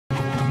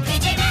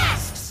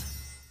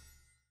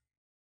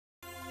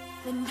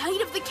The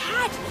Night of the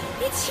Cat!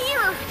 It's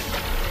here!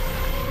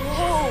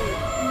 Whoa!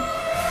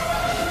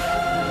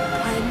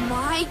 By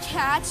my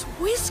cat's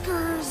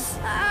whiskers!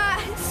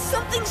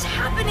 Something's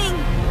happening!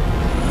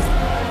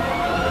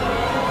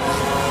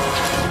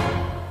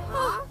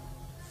 Huh?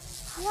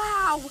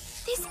 Wow!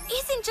 This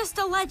isn't just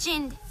a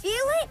legend!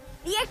 Feel it?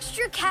 The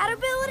extra cat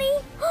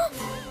ability?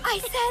 I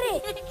said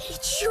it!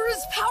 It sure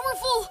is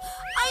powerful!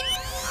 I'm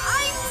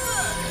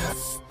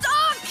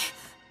stuck!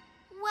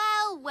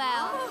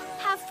 Well,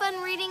 have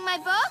fun reading my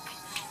book?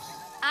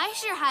 I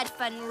sure had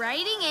fun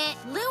writing it.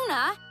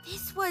 Luna,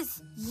 this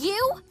was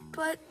you?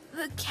 But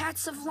the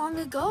cats of long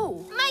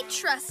ago. My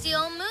trusty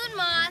old moon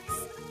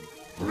moths.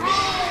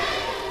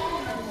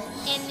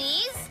 And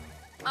these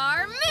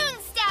are moon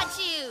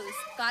statues.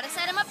 Gotta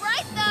set them up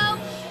right, though.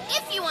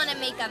 If you want to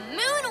make a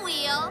moon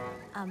wheel.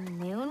 A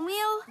moon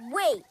wheel?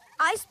 Wait,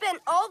 I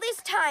spent all this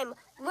time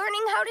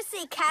learning how to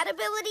say cat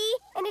ability,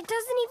 and it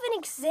doesn't even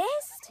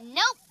exist?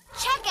 Nope.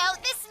 Check out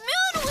this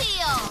moon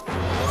wheel.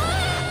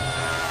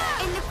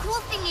 And the cool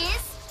thing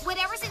is,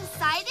 whatever's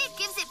inside it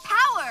gives it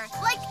power,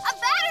 like a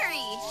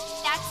battery.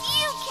 That's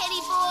you,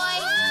 kitty boy.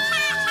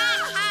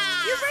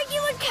 Your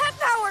regular cat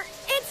power,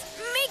 it's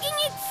making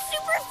it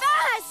super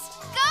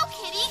fast. Go,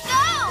 kitty,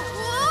 go.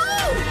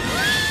 Whoa!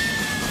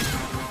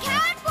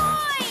 Cat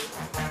boy!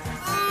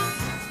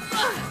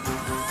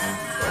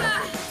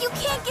 You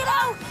can't get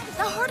out!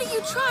 The harder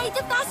you try,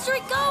 the faster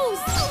it goes!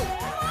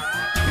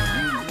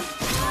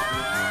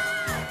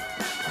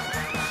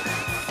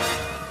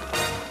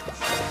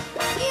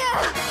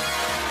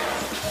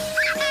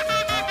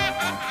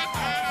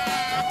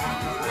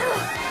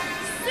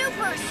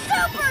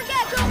 Super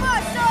Gecko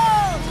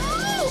muscles!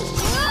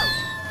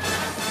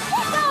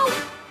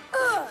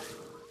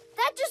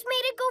 That just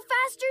made it go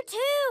faster,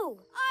 too.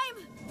 I'm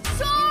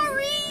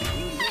sorry!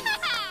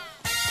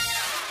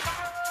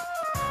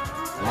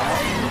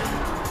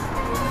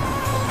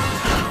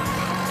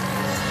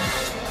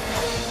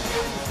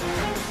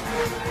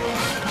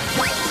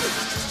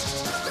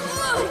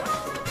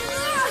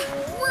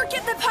 Work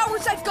at the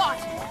powers I've got.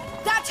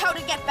 That's how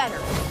to get better.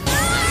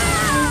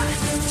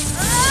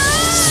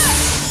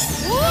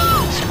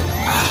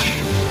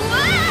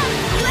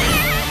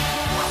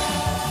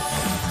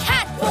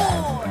 Cat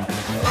boy!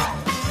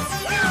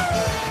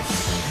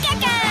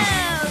 Gecko!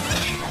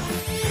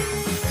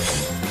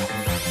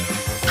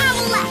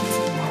 Owlette!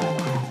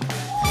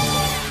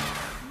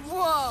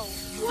 Whoa!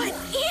 What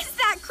is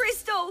that,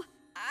 Crystal?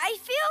 I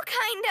feel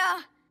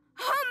kinda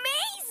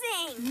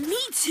amazing!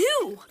 Me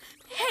too!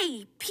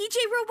 Hey, PJ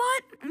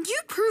Robot, you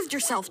proved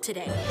yourself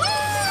today.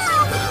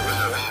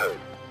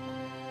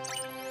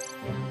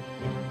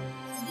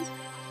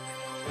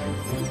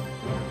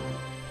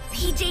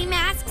 PJ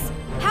Masks,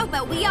 how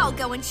about we all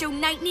go and show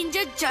Night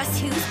Ninja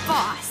just who's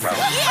boss?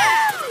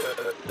 Yeah!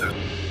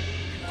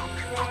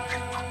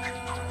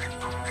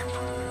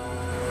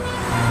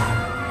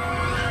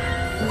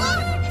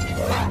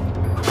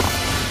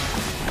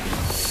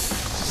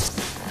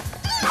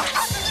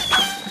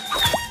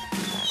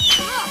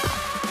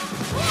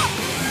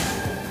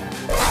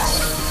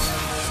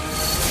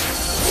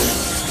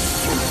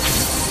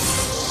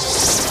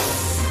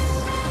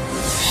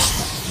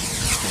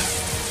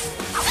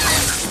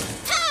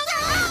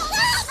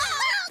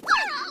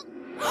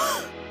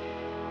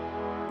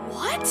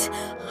 What?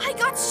 I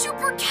got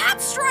super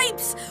cat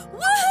stripes!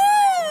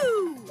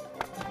 Woohoo!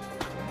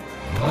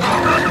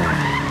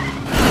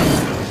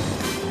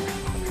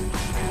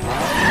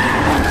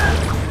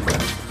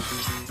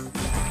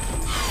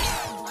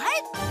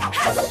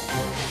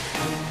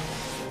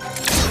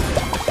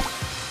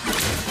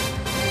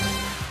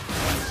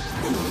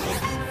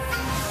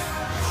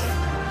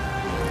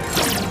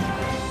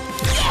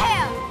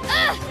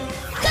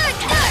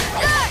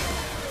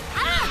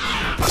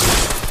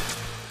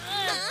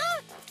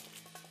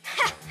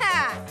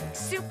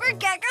 Super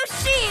Gecko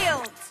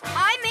Shields!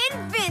 I'm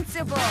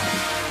invincible!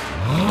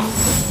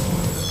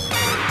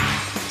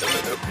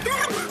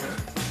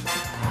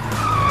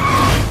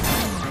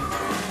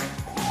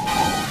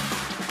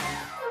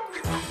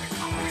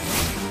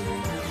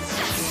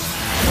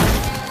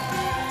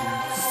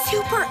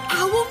 Super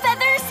owl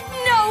feathers?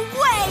 No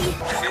way!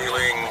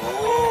 Feeling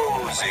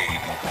woozy.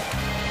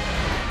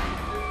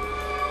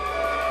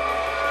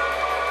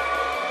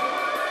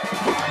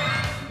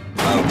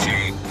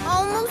 Ouchie.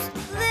 Almost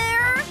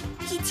there?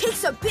 He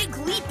takes a big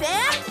leap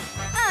and...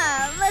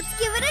 Let's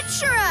give it a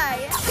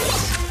try.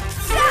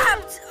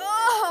 Zapped!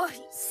 Oh!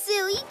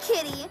 Silly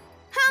kitty.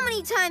 How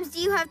many times do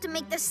you have to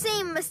make the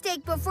same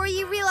mistake before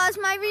you realize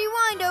my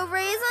rewind over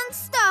is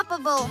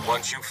unstoppable?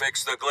 Once you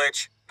fix the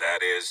glitch,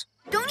 that is.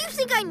 Don't you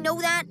think I know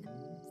that?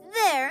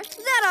 There,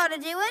 that ought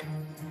to do it.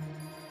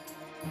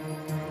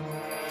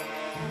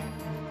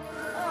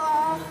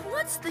 Oh,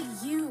 what's the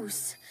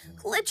use?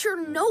 Glitch or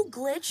no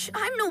glitch,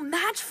 I'm no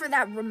match for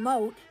that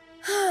remote.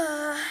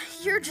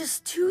 You're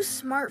just too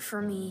smart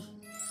for me.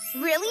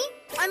 Really?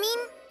 I mean,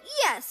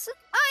 yes,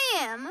 I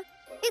am.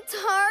 It's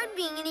hard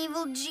being an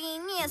evil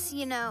genius,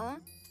 you know.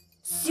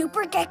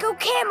 Super Gecko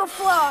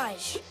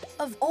Camouflage!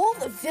 Of all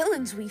the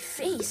villains we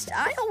faced,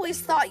 I always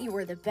thought you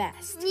were the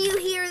best. You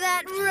hear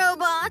that,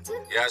 robot?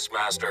 Yes,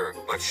 Master.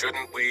 But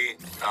shouldn't we,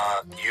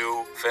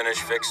 you finish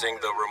fixing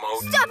the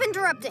remote? Stop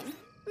interrupting.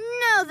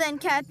 Now then,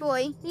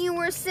 Catboy, you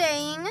were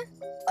saying?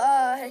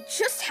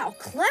 Just how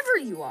clever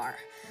you are.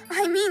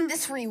 I mean,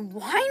 this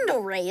rewind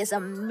array is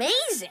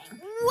amazing.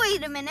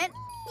 Wait a minute.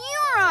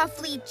 You're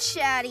awfully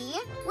chatty.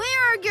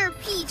 Where are your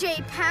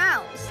PJ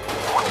pals?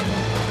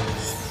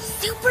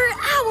 Super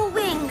Owl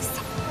Wings!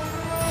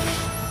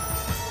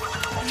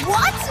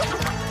 What?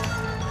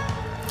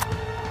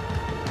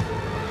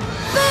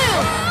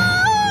 Boom!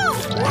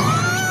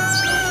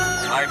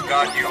 I've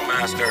got you,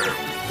 Master.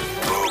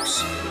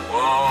 Oops.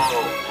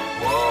 Whoa.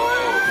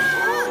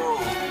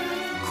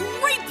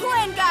 Great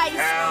plan, guys!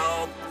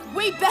 Help!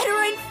 Way better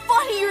and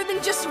funnier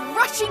than just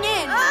rushing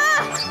in.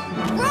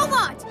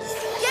 Robot!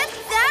 Get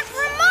that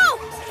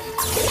remote!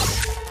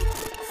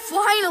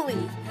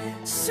 Finally!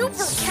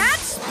 Super cat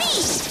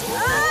speed!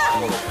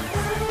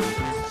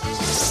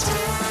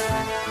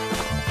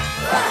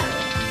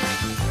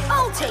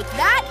 I'll take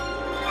that!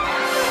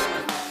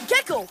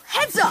 Gecko,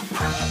 heads up!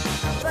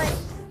 But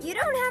you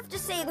don't have to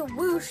say the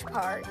whoosh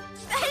part.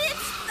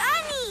 It's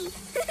funny!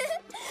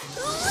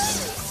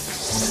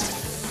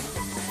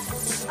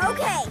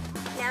 Okay,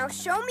 now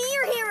show me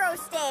your hero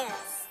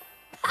stance.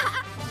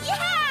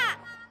 Yeah!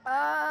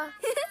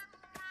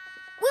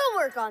 We'll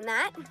work on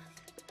that.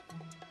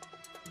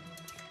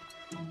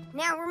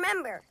 Now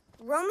remember,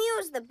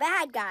 Romeo's the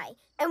bad guy,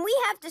 and we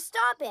have to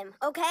stop him,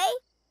 okay?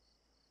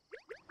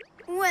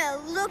 Well,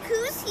 look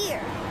who's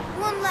here.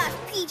 One last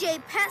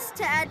PJ pest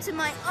to add to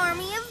my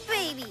army of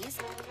babies.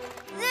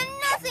 Then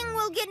nothing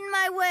will get in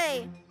my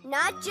way.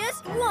 Not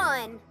just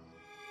one.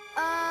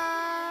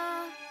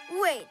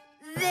 Wait,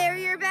 they're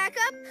your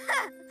backup?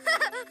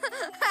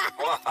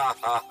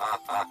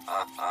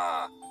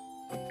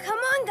 Come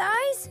on,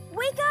 guys,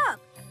 wake up.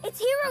 It's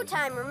hero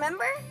time,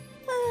 remember?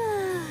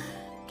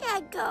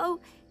 Gecko,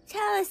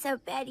 tell us a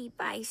Betty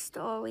Bye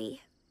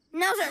story.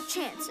 Now's our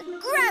chance.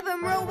 Grab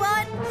him,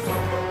 robot!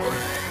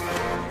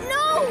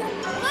 No!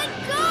 Let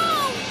go!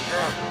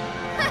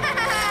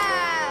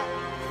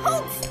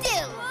 Hold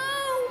still!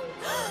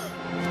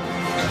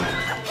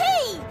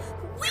 Hey!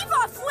 We've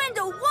off Flend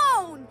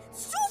alone!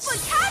 Super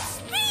cat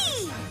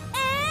speed!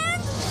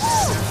 And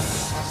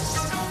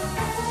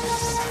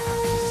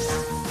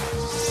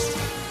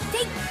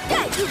take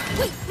that, you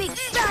weak big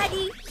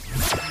fatty!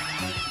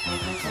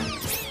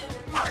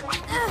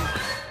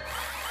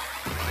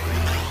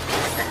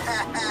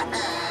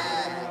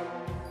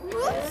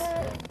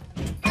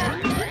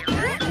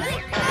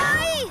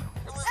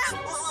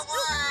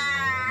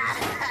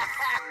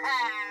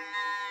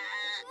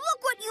 Look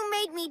what you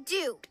made me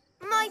do!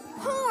 My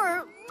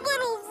poor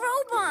little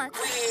robot!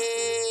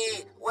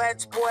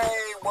 Let's play,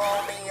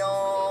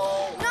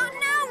 Romeo! Not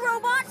now,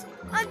 robot!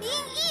 I'm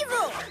being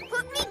evil!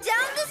 Put me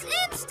down this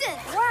instant!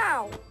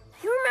 Wow!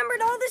 You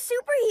remembered all the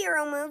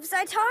superhero moves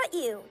I taught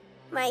you.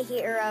 My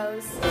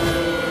heroes.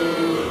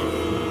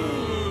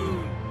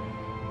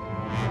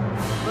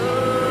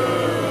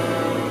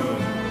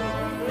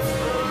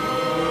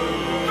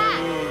 Ha!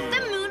 The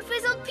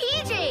moon-fizzled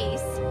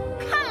PJs!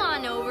 Come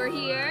on over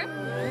here.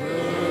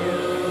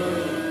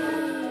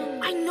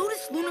 I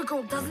noticed Luna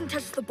Girl doesn't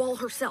touch the ball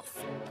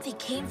herself. They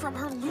came from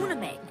her Luna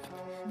magnet.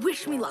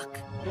 Wish me luck.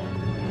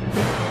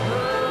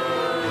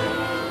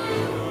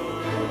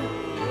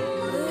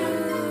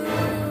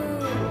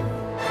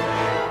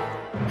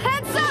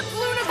 Heads up,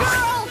 Luna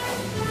Girl!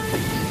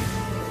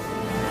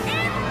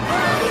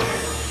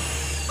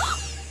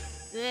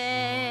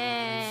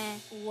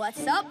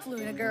 What's up,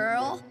 Luna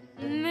Girl?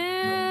 Moon!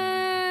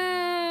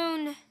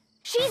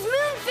 She's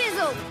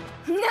moon-fizzled!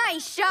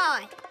 Nice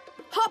shot!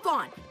 Hop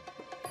on!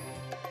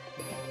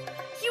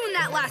 You and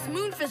that last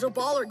moon fizzle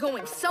ball are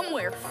going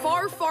somewhere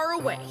far, far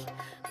away.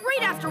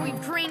 Right after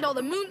we've drained all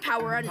the moon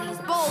power out of these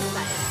balls,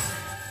 that is.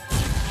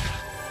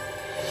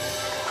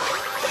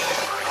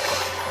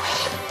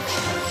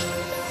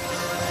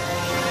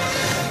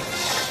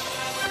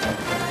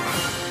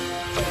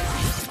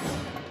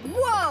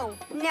 Whoa!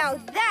 Now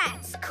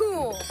that's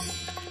cool!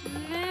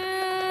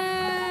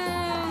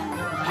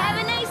 Have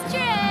a nice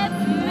trip.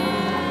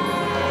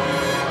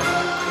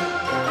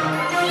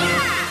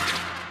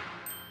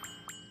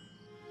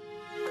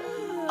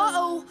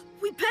 Uh-oh!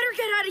 We better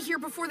get out of here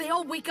before they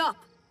all wake up.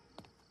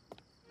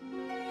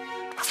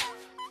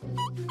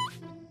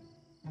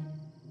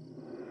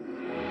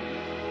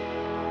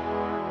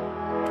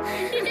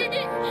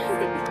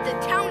 The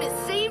town is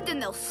saved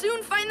and they'll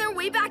soon find their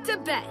way back to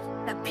bed.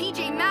 The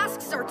PJ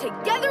Masks are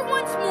together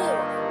once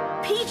more.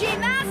 PJ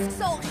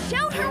Masks all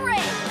shout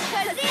hooray!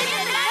 'Cause in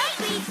the night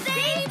we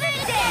save the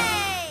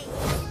day!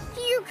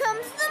 Here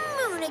comes the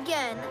moon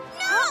again.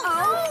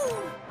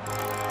 Uh-oh!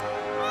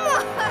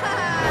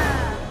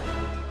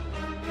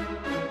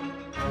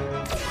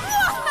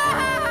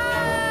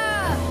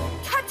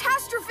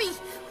 Catastrophe!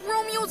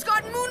 Romeo's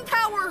got moon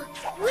power!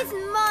 With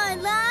my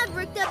lab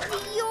rigged up to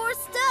your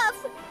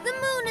stuff, the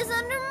moon is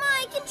under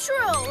my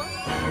control.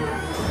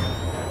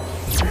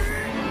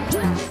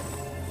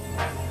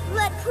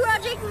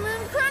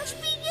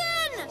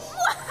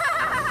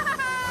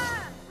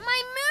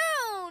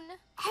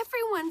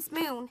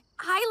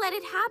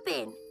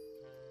 happen?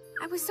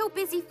 I was so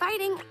busy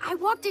fighting, I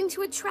walked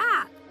into a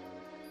trap.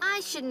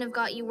 I shouldn't have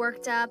got you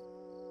worked up.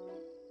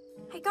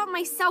 I got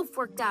myself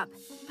worked up,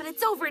 but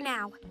it's over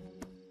now.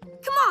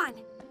 Come on,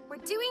 we're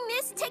doing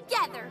this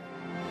together.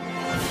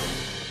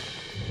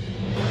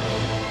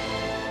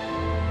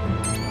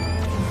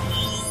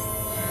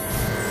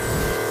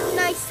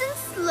 Nice and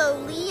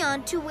slowly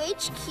onto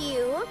HQ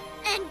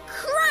and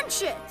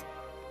crunch it.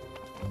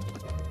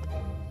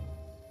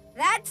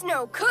 That's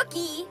no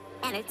cookie.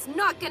 And it's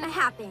not gonna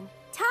happen.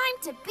 Time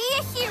to be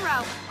a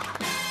hero.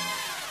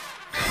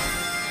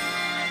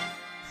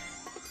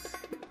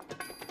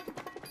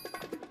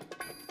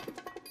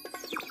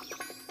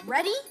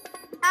 Ready?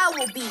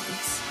 Owl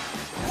beams.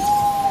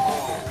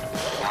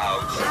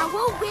 Ouch.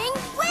 Owl wing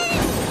win!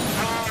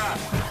 Ah!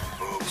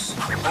 Oops.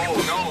 Oh,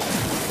 no.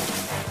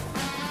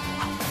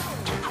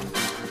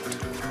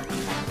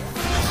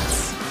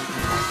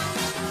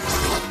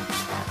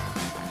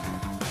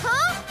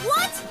 Huh?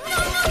 What? No!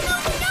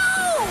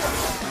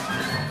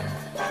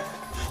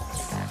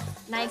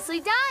 Nicely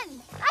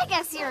done. I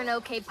guess you're an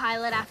okay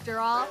pilot after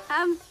all.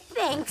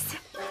 Thanks.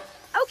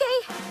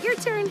 Okay, your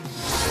turn.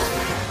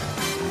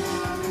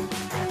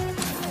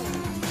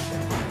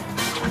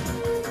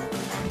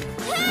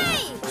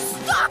 Hey!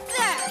 Stop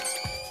that!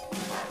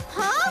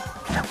 Huh?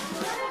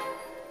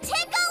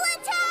 Tickle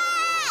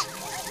attack!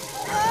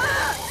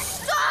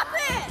 Stop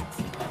it!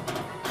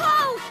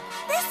 Oh,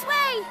 this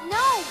way!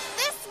 No,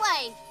 this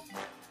way.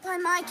 By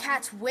my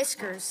cat's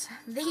whiskers,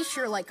 they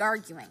sure like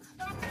arguing.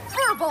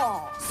 Fur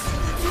balls!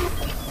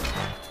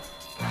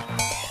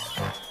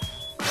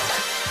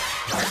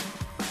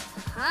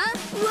 Huh?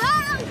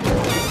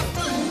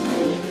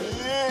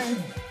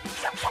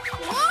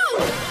 Whoa!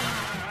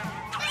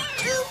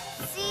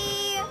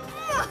 Oopsie!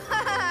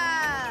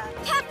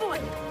 Catboy!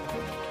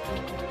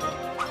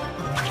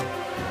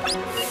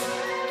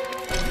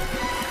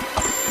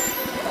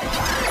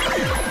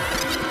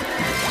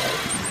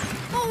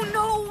 Oh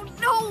no,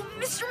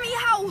 Mr.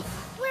 Meow!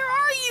 Where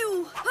are you?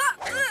 Well,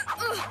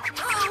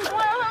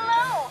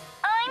 hello.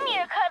 I'm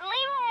your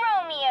cuddly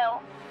Romeo.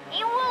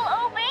 You will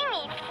obey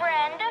me,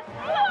 friend.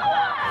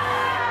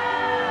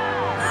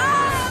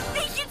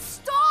 Make it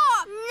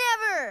stop!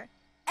 Never!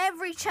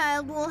 Every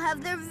child will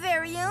have their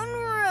very own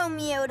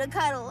Romeo to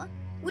cuddle,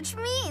 which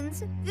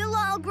means they'll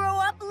all grow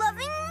up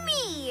loving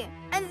me.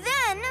 And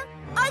then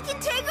I can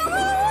take over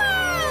the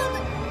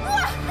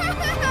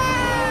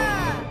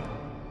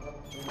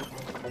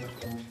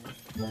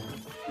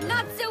world!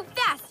 Not so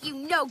fast, you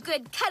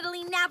no-good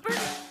cuddly napper!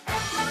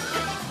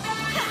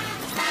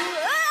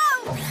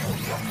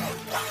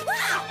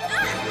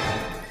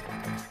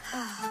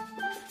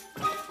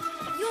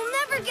 You'll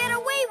never get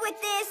away with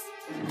this!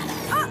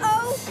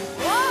 Uh-oh!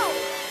 Whoa!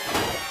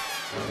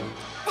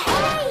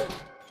 Hey!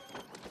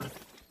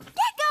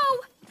 Gecko!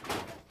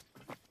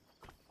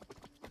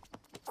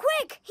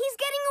 Quick! He's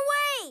getting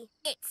away!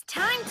 It's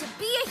time to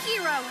be a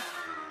hero!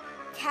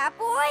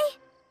 Catboy?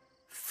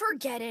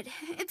 Forget it.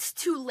 It's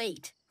too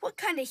late. What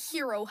kind of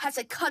hero has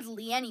a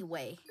cuddly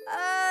anyway?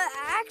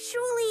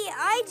 Actually,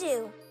 I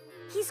do.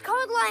 He's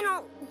called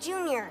Lionel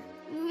Jr.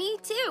 Me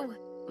too.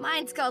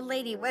 Mine's called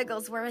Lady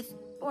Wigglesworth.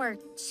 Or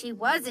she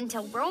was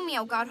until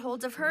Romeo got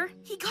hold of her.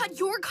 He got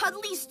your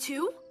cuddlies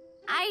too?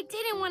 I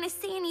didn't want to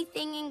say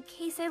anything in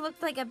case I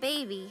looked like a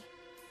baby.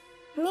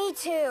 Me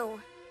too.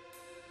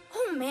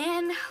 Oh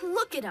man,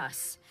 look at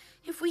us.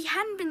 If we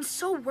hadn't been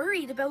so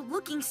worried about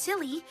looking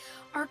silly,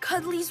 our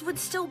cuddlies would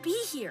still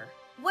be here.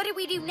 What do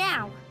we do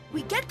now?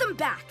 We get them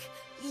back.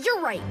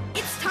 You're right.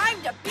 It's time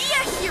to be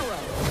a hero.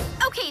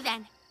 Okay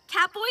then.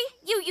 Catboy,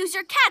 you use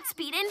your cat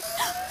speed and...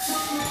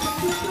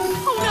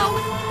 Oh no!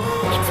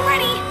 It's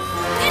ready!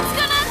 It's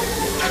gonna...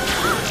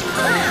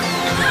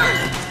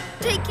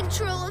 Take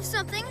control of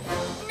something?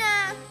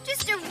 Nah,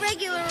 just a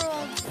regular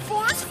old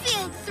force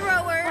field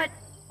thrower. But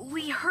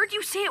we heard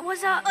you say it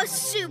was a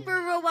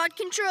super robot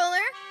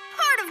controller?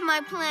 Part of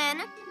my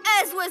plan,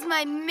 as was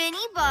my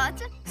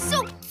mini-bot.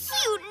 So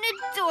cute and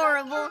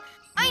adorable.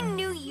 I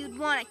knew you'd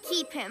want to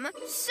keep him,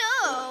 so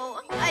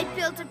I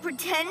built a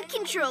pretend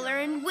controller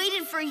and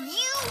waited for you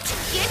to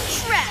get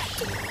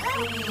trapped.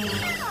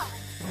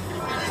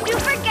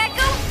 Super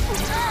Gecko?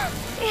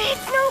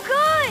 It's no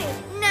good!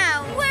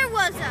 Now, where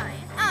was I?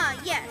 Ah,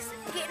 yes.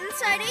 Get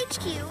inside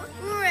HQ,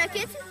 wreck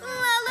it,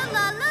 la la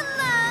la la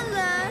la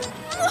la.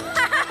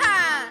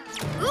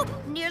 Oop,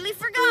 nearly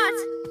forgot.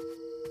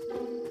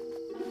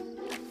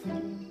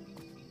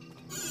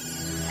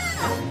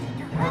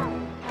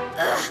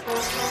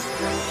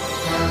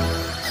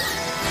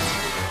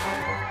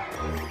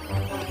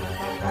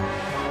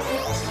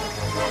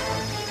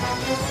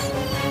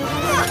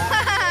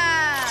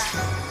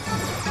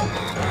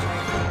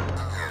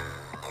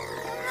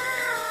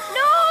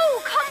 No!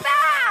 Come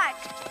back!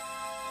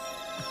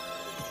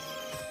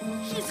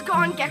 He's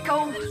gone, Gecko.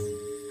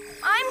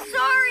 I'm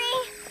sorry.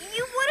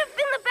 You would have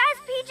been the best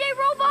PJ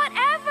robot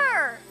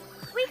ever.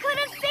 We could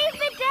have saved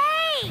the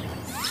day.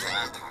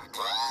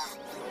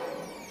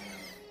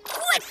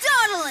 Quit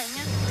dawdling!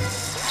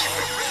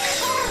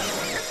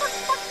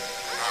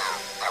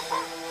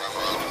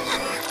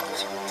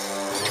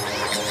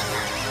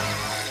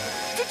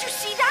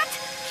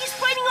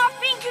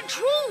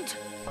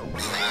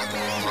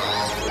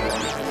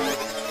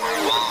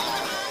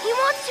 He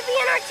wants to be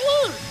on our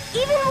team,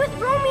 even with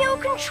Romeo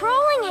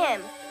controlling him.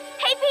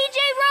 Hey, PJ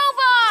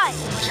Robot!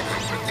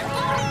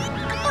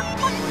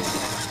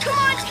 Come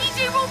on, PJ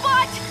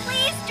Robot!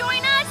 Please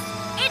join us!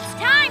 It's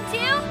time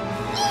to...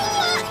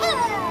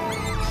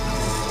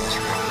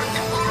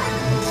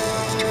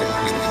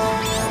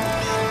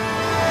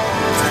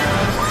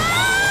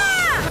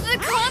 The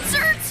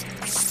concert!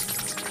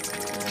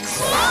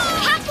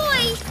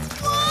 Catboy!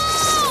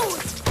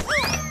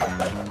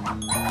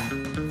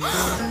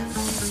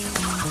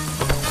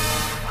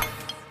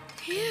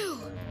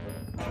 Phew.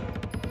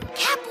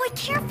 Catboy,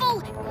 careful!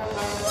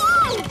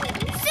 Whoa!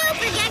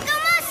 Super Gecko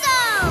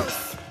muscles!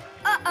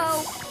 Uh-oh.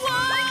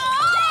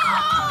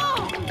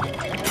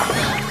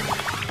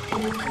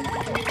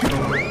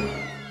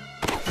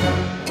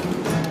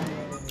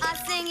 A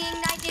singing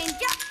night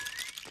ninja.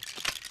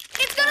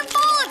 It's gonna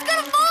fall! It's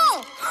gonna fall!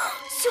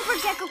 Super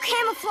Gecko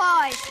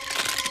camouflage.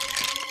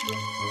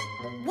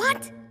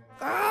 What?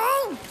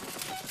 Oh!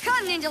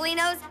 Come,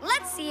 Ninjalinos.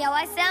 Let's see how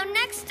I sound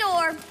next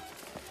door.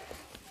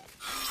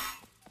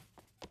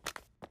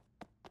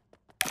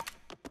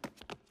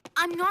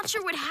 I'm not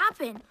sure what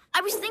happened.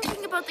 I was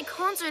thinking about the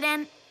concert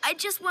and I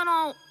just went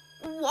all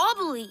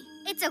wobbly.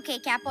 It's okay,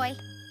 Catboy.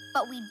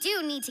 But we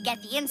do need to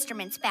get the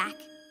instruments back.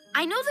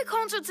 I know the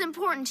concert's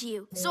important to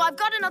you, so I've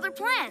got another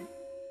plan.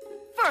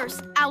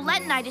 First,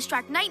 Owlette and I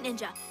distract Night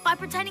Ninja by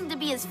pretending to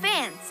be his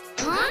fans.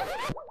 Huh?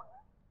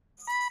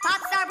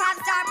 Pop star, pop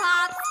star,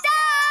 pop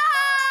star!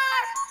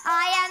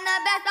 I am the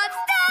best of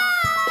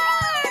stars!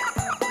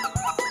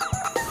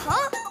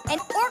 Huh? An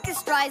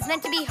orchestra is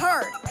meant to be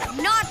heard,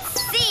 not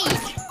seen.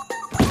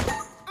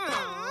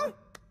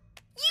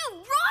 You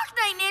rock,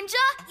 Night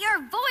Ninja! Your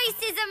voice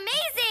is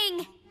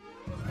amazing!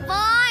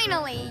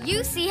 Finally,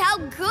 you see how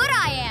good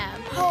I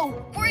am.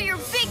 Oh, we're your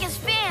biggest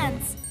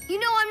fans. You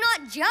know I'm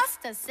not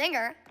just a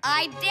singer.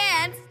 I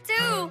dance,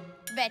 too.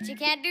 Bet you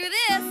can't do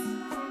this.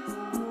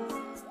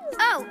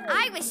 Oh,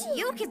 I wish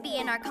you could be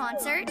in our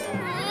concert.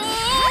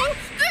 Oh,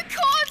 the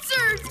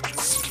concert!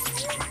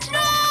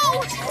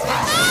 No!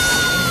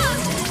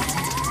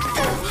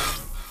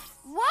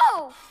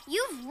 Whoa!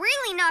 You've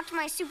really knocked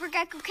my Super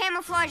Gecko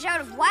camouflage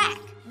out of whack.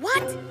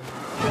 What?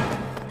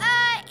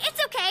 It's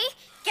okay.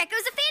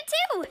 Gecko's a fan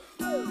too.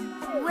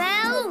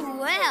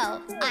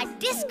 Well, a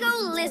disco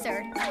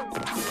lizard.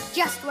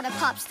 Just what a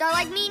pop star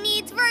like me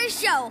needs for a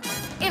show.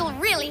 It'll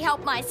really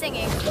help my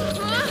singing.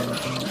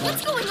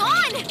 What's going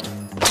on?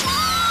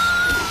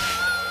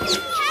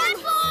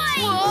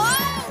 Catboy!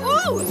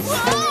 Whoa!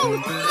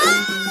 Whoa!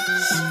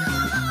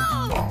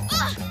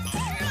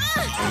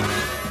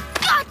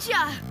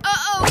 Gotcha!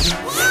 Uh-oh!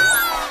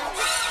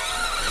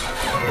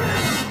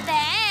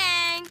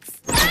 Thanks.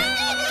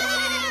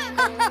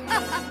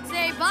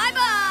 Say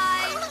bye-bye.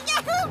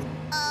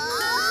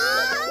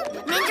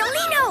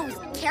 Ninjalinos,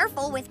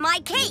 careful with my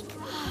cake.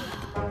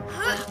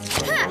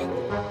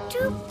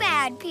 Too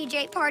bad,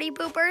 PJ Party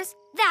Poopers.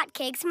 That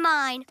cake's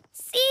mine.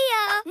 See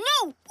ya.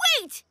 No,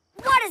 wait!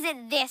 What is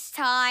it this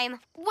time?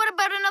 What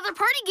about another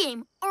party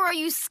game? Or are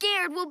you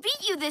scared we'll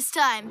beat you this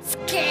time?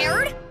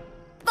 Scared?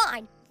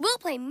 Fine. We'll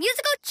play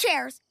musical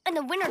chairs, and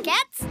the winner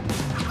gets...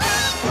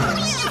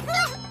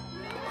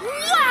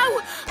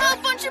 Wow! A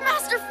bunch of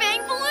Master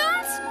Fang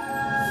balloons?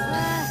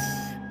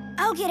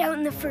 I'll get out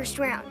in the first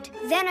round.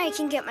 Then I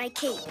can get my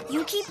cape.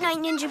 You keep Night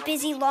Ninja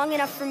busy long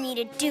enough for me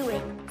to do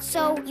it.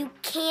 So you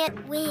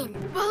can't win.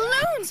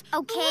 Balloons!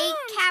 Okay,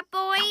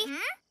 Catboy?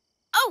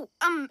 Oh,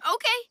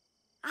 okay.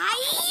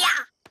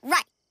 Hi-ya!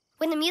 Right.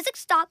 When the music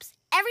stops,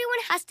 everyone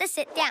has to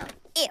sit down,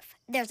 if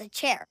there's a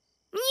chair.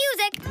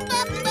 Music!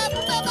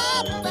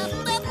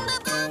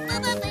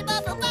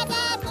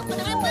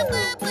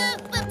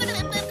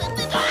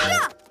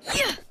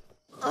 Yeah.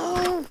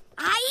 Oh,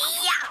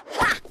 hi-ya!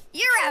 Ha!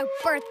 You're out,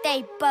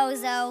 birthday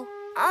bozo.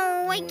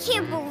 Oh, I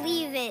can't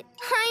believe it.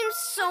 I'm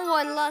so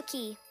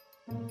unlucky.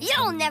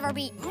 You'll never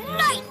beat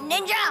Night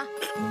Ninja!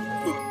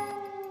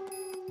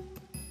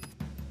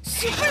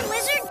 Super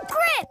Lizard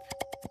Grip!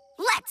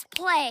 Let's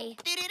play.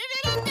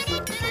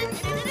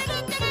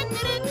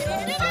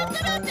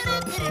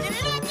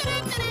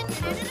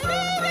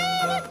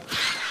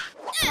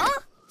 Huh?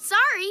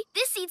 Sorry,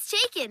 this seat's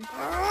taken.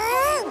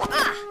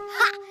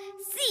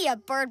 See ya,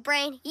 Bird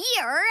Brain.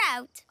 You're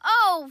out.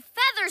 Oh,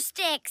 Feather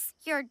Sticks.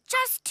 You're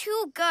just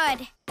too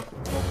good.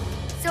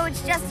 So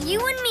it's just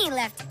you and me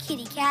left,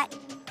 Kitty Cat.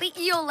 But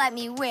you'll let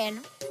me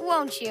win,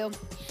 won't you?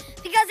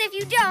 Because if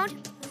you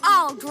don't,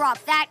 I'll drop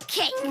that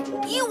cake.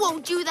 You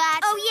won't do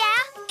that. Oh,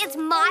 yeah? It's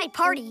my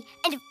party.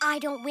 And if I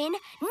don't win,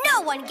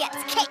 no one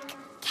gets cake.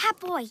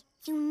 Catboy,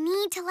 you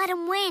need to let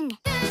him win.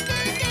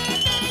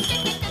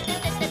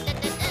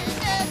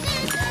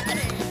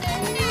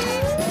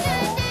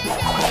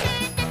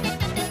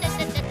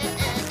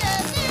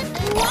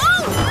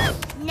 Whoa!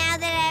 Now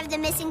that I have the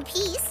missing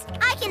piece,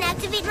 I can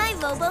activate my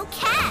Robo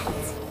Cat.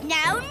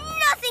 Now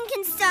nothing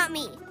can stop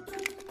me.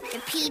 The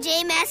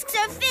PJ Masks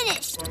are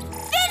finished.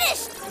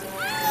 Finished!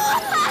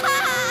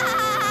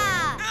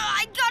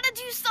 I gotta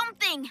do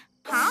something.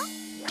 Huh?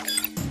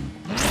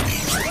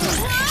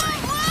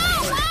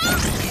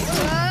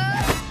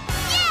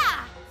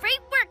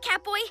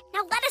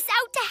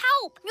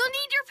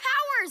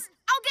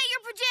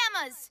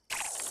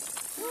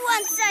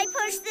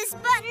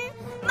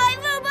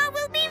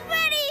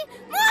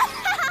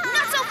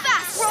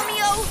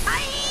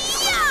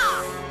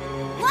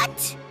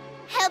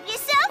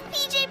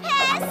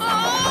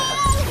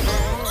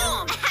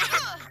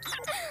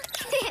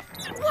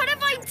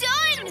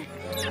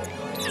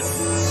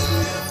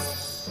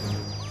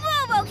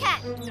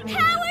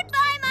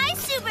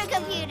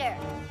 computer.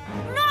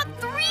 Not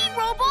 3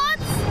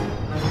 robots!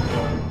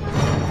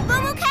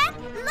 Momocat,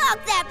 lock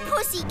that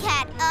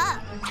pussycat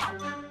up.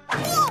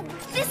 Whoa!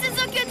 This is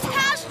a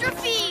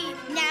catastrophe!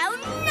 Now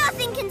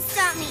nothing can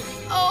stop me.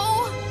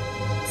 Oh!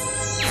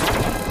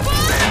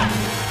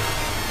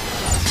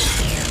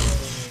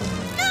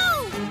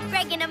 No!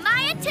 Regan and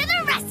Maya to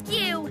the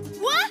rescue!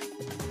 What?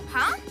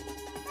 Huh?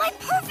 My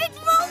perfect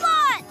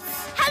robots!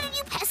 How did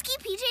you pesky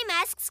PJ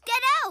Masks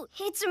get out?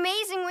 It's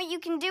amazing what you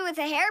can do with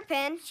a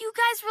hairpin. You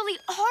guys really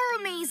are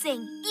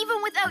amazing,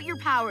 even without your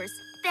powers.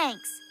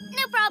 Thanks.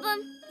 No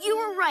problem. You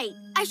were right.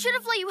 I should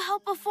have let you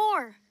help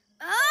before.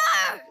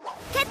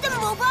 Get them,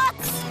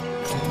 robots!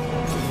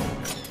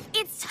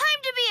 It's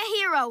time to be a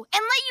hero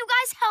and let you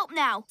guys help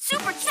now.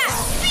 Super Cat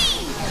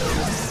Speed!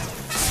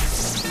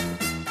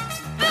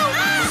 Boom!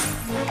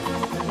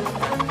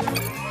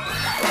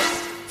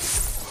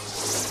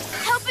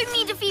 Helping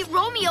me defeat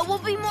Romeo will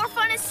be more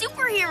fun as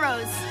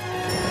superheroes.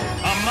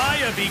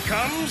 Amaya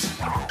becomes...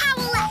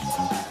 Owlette!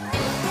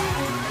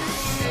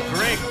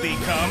 Greg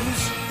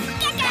becomes...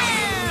 Gecko!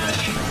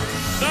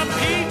 The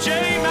PJ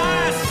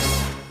Masks!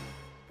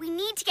 We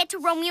need to get to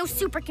Romeo's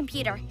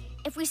supercomputer.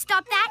 If we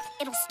stop that,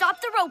 it'll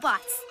stop the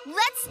robots.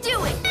 Let's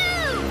do it!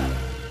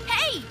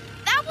 Hey,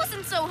 that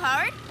wasn't so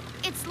hard.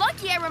 It's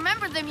lucky I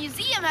remember the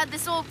museum had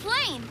this old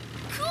plane.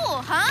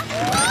 Cool, huh?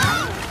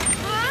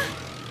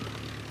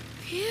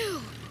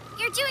 Phew.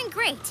 You're doing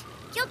great.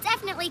 You'll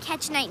definitely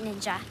catch Night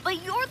Ninja.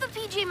 But you're the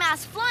PJ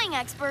Masks flying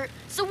expert,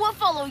 so we'll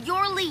follow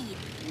your lead.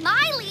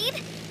 My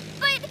lead?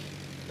 But...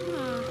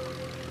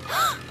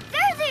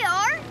 There they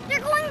are!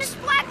 They're going to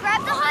splat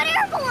grab the hot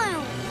air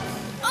balloon!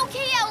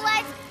 Okay,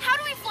 Owlette, how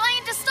do we fly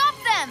in to stop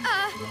them?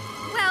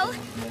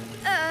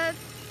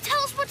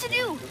 Tell us what to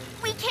do.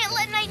 We can't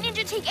let Night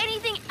Ninja take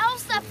anything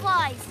else that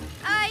flies.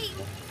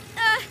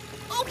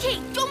 Okay,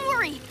 don't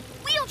worry.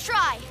 We'll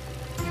try.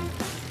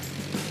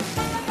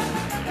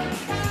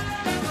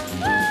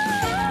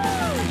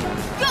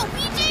 Go,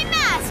 PJ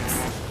Masks!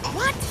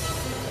 What?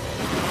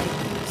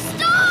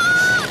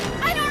 Stop!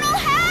 I don't know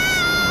how!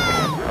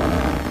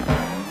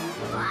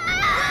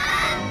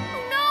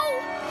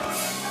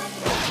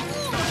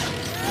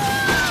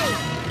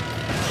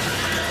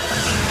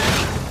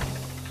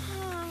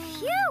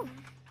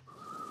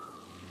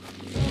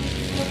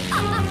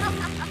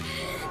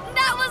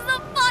 That was the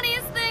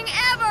funniest thing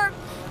ever!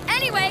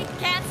 Anyway,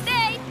 can't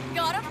stay.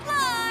 Gotta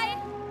fly.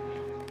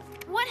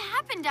 What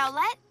happened,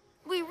 Owlette?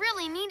 We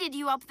really needed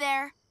you up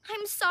there.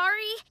 I'm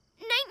sorry.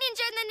 Night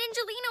Ninja and the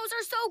Ninjalinos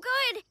are so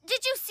good.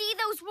 Did you see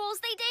those rolls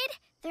they did?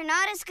 They're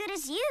not as good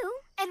as you.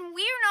 And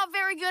we're not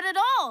very good at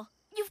all.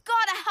 You've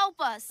got to help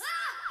us.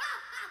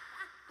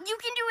 You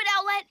can do it,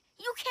 Owlette.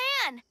 You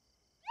can.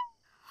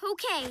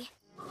 Okay.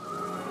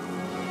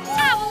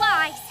 Owl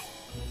eyes!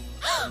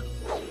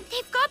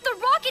 They've got the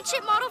rocket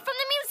ship model from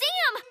the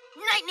museum!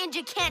 Night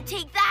Ninja can't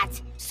take that.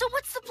 So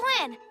what's the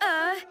plan?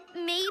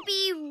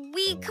 Maybe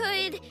we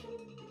could...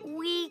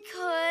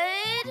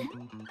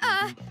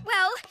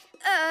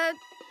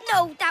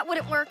 no, that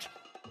wouldn't work.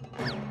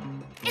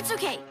 It's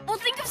okay. We'll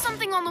think of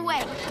something on the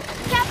way.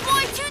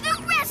 Catboy to the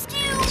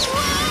rescue!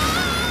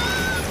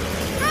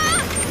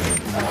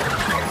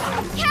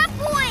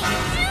 Catboy,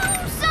 do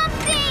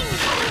something!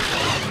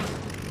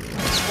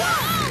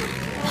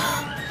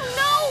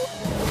 No!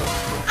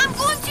 I'm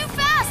going too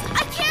fast!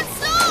 I can't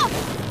stop!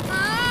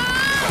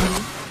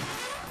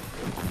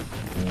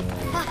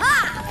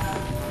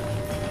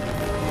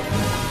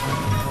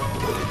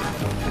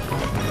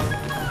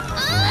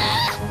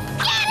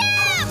 Get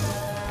him!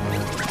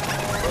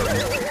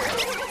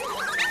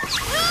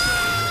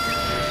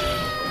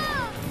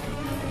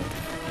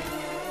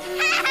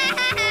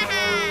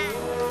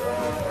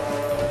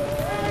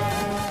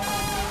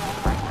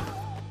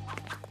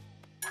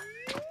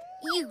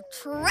 You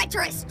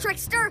treacherous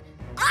trickster!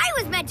 I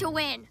was meant to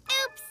win!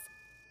 Oops.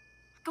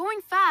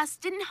 Going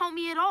fast didn't help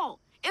me at all.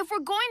 If we're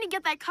going to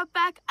get that cut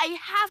back, I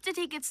have to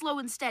take it slow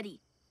and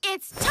steady.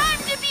 It's time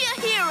to be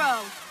a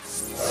hero!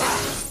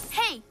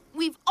 Hey,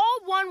 we've all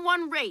won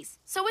one race,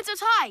 so it's a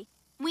tie.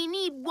 We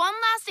need one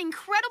last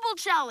incredible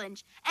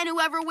challenge, and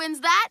whoever wins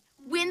that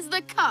wins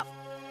the cup.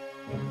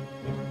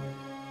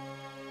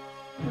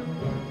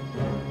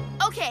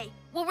 Okay,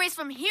 we'll race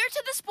from here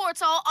to the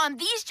sports hall on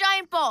these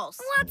giant balls.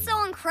 What's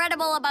so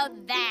incredible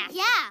about that?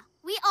 Yeah,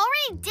 we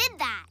already did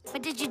that.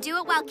 But did you do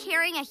it while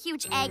carrying a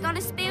huge egg on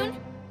a spoon?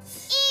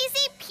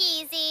 Easy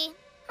peasy.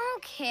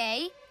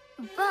 Okay,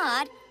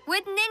 but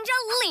with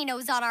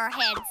Ninjalinos on our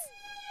heads.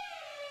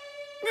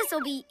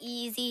 This'll be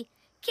easy.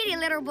 Kitty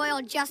Litter Boy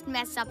will just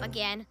mess up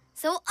again,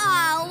 so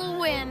I'll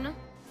win.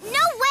 No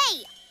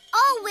way!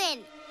 I'll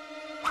win.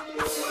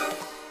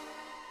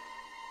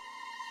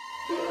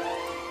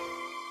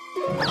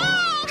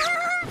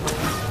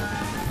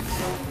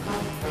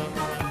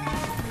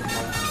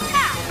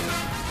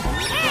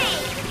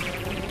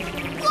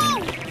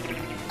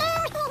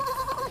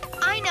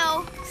 I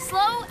know.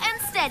 Slow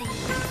and steady.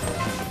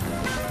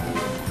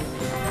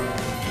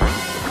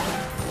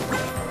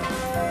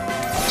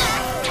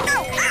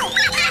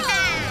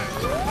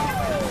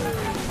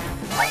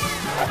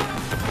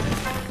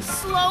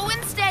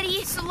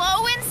 steady.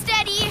 Slow and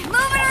steady.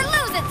 Move it or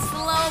lose it,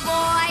 slow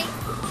boy.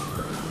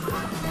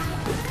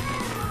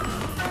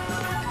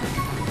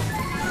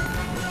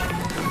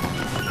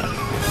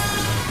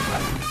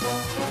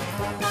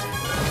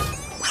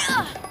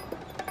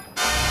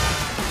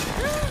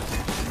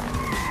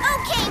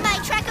 Okay, my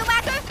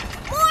tracker-whacker.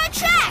 More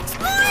tracks!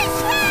 More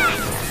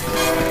tracks!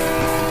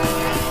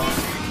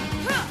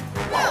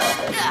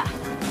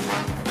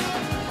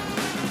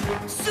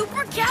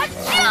 Super Cat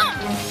jump!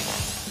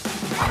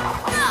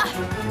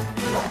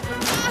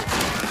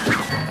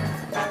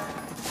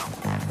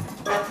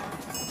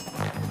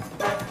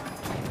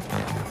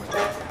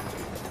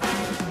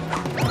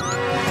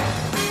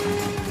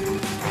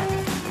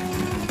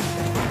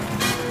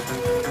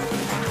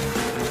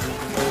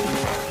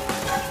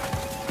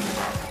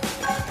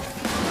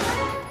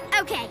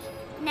 Okay,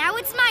 now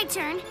it's my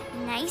turn.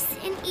 Nice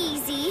and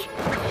easy.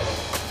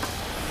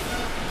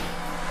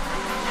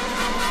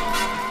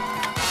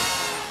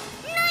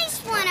 Nice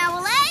one,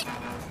 Owlette!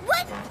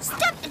 What?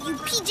 Stop it, you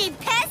PJ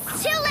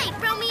Pest! Too late,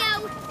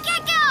 Romeo!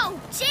 Gecko!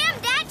 Jam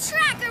that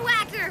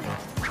tracker-whacker!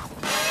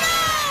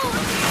 Ah!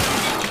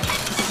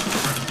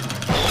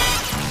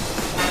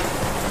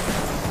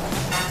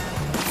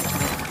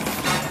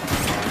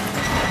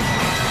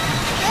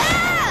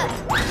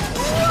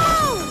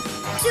 Whoa!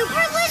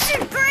 Super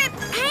lizard grip!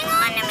 Hang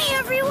on to me,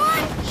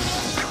 everyone!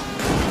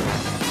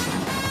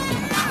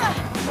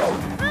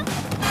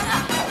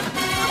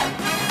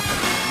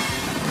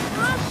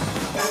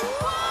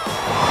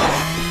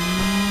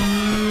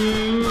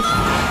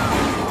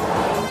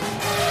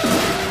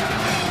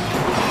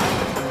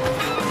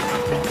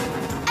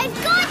 I've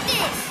got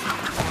this!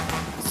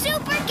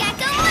 Super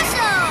Gecko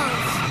muscles!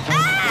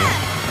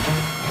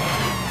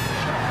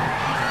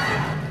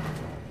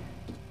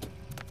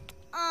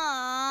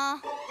 Ah!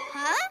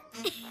 Huh?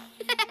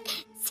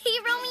 See,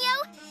 Romeo?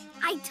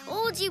 I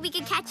told you we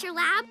could catch your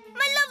lab.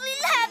 My lovely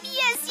lab,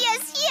 yes,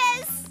 yes,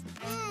 yes!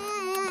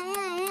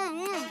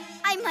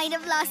 I might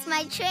have lost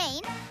my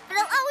train, but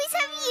I'll always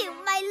have you,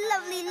 my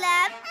lovely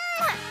lab.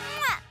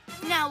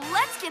 Now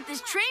let's get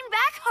this train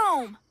back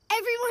home.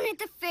 Everyone at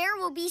the fair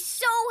will be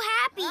so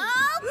happy.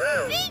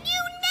 I'll beat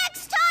you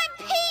next time,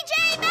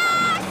 PJ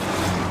Masks!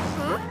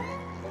 Huh?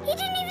 He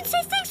didn't even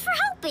say thanks for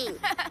helping.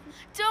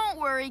 Don't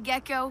worry,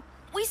 Gecko.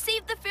 We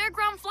saved the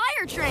fairground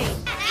flyer train.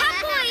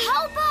 Catboy,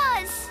 help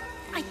us!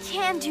 I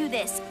can do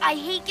this. I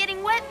hate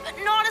getting wet, but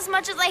not as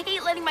much as I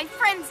hate letting my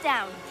friends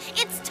down.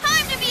 It's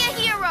time to be a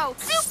hero!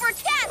 Super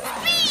Cat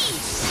Speed!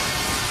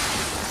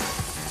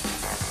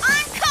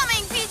 I'm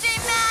coming, PJ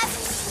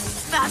Masks!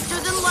 Faster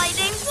than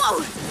lightning,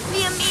 whoa!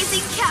 The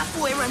amazing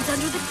Catboy runs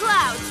under the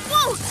clouds,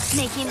 whoa!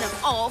 Making them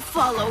all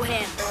follow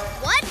him.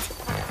 What?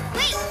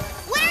 Wait,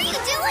 what are you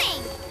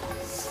doing?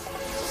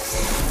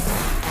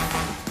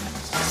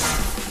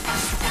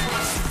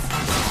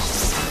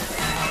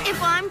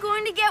 If I'm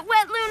going to get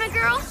wet, Luna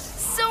Girl,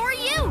 so are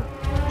you.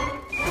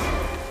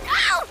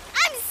 Ow!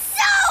 I'm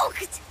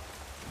soaked!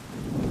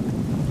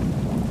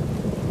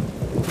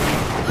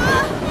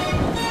 Huh?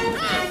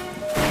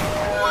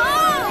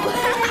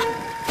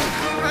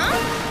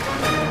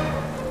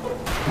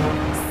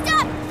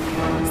 Stop!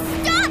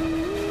 Stop!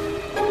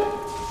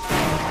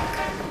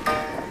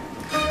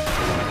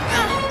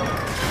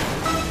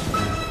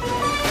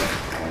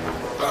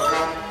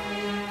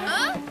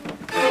 Huh?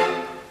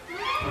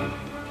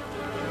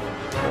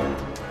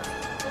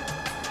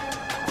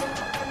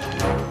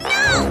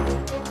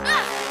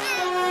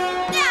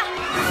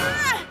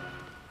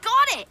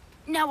 Got it!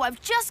 Now I've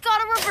just got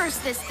to reverse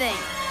this thing.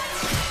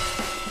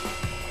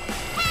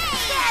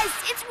 Yes,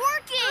 it's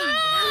working!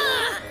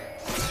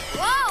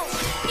 Whoa!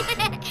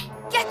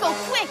 Gecko,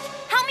 quick!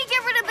 Help me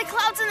get rid of the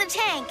clouds in the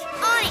tank.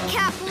 On it,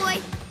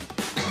 Catboy!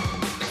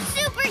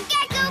 Super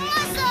Gecko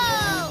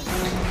muscles!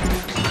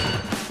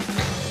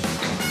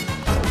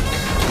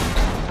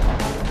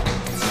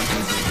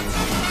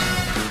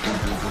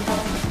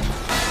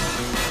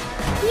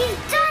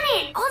 We've done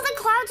it! All the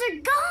clouds are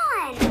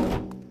gone!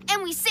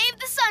 And we saved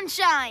the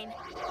sunshine.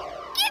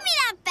 Give me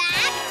that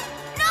back!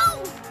 No!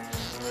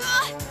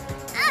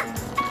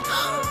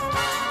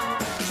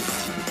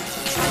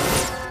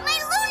 My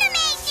Luna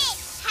magnet!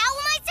 How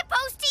am I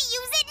supposed to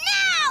use it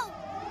now?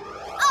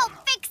 I'll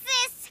fix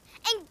this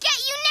and get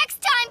you next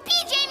time,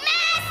 PJ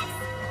Masks!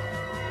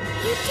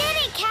 You did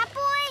it,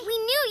 Catboy! We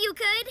knew you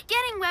could!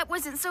 Getting wet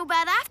wasn't so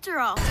bad after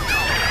all.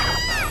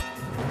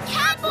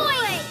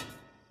 Catboy!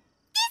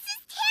 This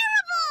is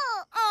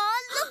terrible! Aw,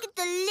 look at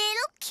the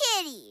little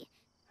kitty.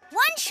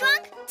 One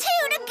shrunk,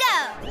 two to go.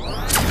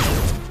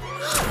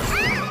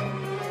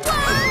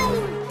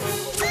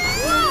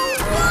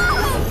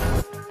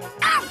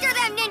 After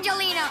them,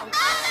 Ninjalino!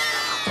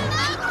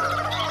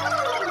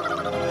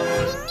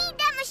 We need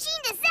that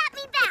machine to zap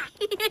me back.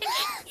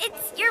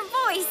 It's your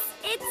voice.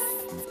 It's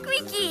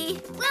squeaky.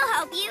 We'll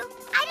help you.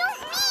 I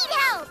don't need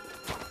help.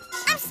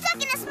 I'm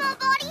stuck in a small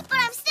body, but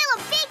I'm still a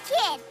big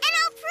kid. And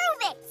I'll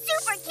prove it.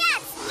 Super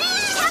Cat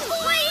Speed!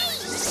 Catboy!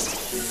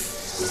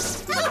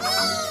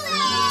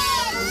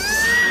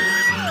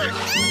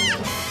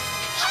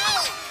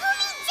 Hey! Put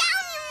me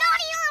down, you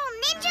naughty little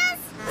ninjas!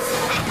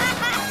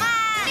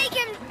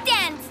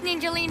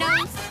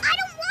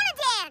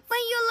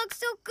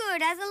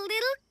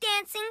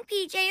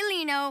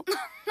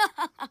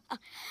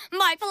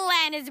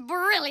 is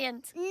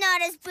brilliant.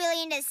 Not as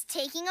brilliant as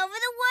taking over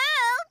the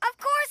world. Of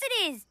course it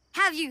is.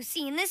 Have you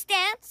seen this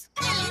dance?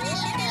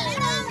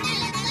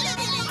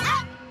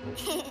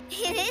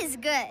 It is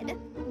good.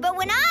 But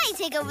when I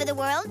take over the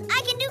world,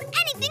 I can do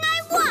anything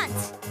I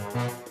want.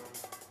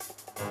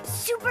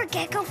 Super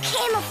Gecko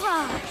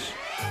camouflage.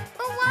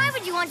 But why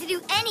would you want to do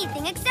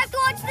anything except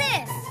watch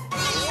this?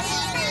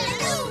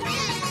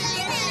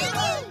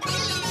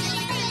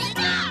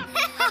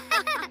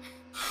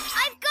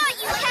 I've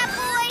got you,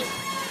 Catboy!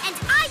 And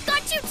I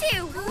got you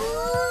too!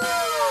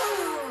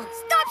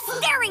 Stop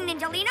staring,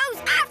 Ninjalinos!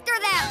 After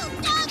them!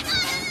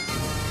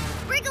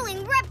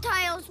 Wriggling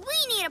reptiles, we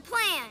need a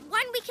plan.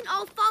 One we can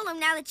all follow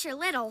now that you're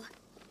little.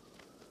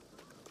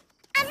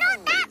 I'm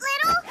not that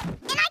little,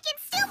 and I can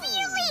still be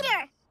your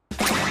leader.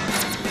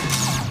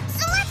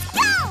 So let's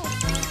go!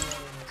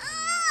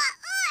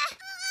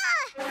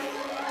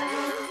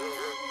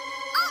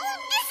 Oh,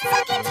 this is a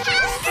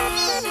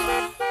catastrophe!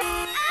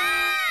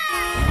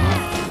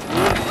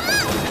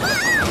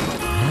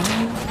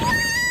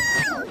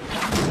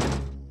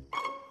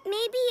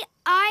 Maybe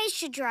I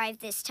should drive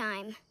this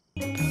time.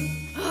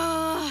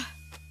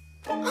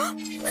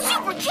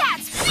 Super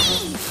Cat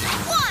speed!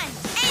 1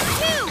 and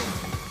 2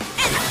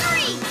 and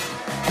 3!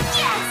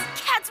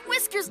 Yes! Cat's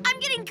whiskers, I'm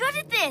getting good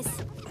at this!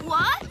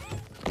 What?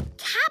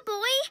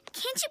 Catboy,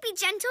 can't you be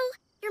gentle?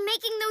 You're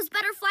making those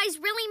butterflies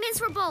really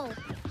miserable.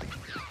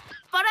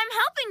 But I'm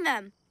helping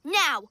them.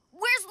 Now,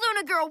 where's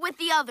Luna Girl with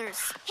the others?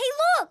 Hey,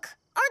 look!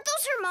 Aren't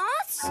those her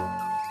moths?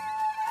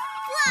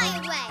 Fly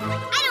away!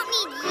 I don't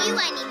need you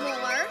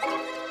anymore.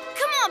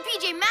 Come on,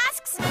 PJ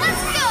Masks,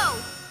 let's go!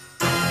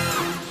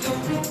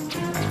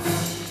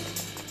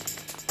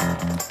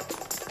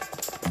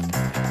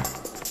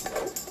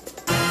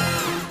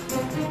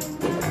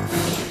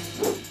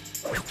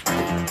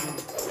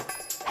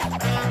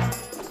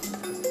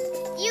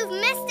 You've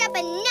messed up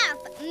enough,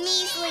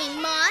 measly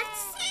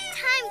moths.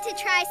 Time to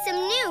try some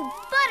new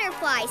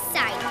butterfly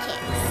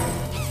sidekicks.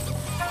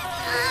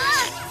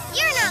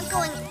 You're not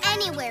going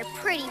anywhere,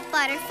 pretty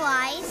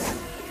butterflies.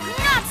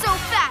 Not so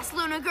fast,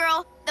 Luna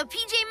Girl. The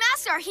PJ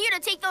Masks are here to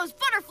take those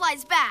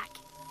butterflies back.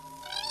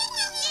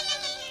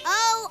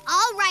 Oh,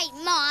 all right,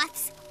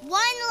 moths.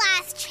 One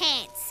last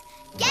chance.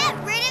 Get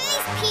rid of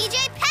these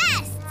PJ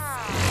pests!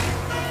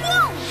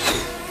 Whoa!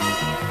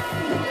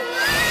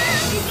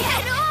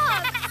 Get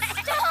off!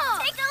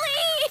 Stop! Take a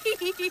lead!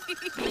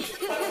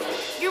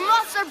 Your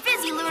moths are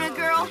busy, Luna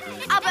Girl.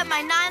 I'll bet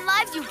my 9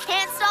 lives you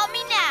can't stop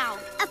me now.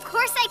 Of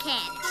course I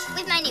can.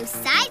 With my new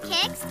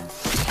sidekicks.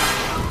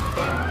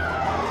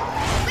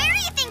 Where do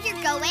you think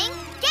you're going?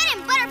 Get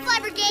in, Butterfly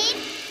Brigade,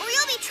 or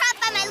you'll be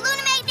trapped by my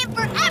Luna Magnet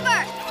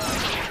forever!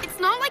 It's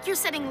not like you're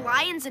setting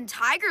lions and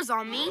tigers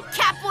on me.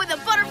 Catboy the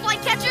Butterfly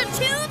Catcher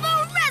to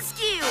the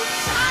rescue!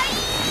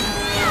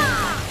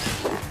 Hi-ya!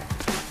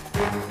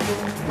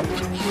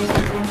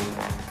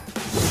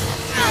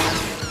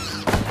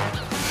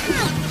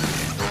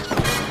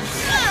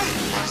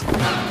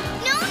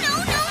 No, no,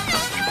 no, no,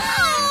 no!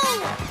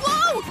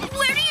 Whoa!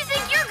 Where do you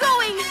think you're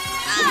going?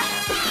 No!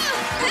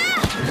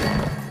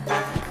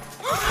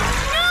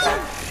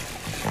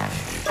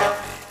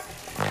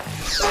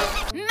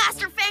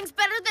 Master Fang's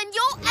better than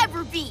you'll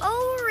ever be.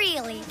 Oh,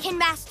 really? Can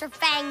Master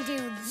Fang do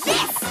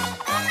this? Oh,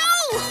 no!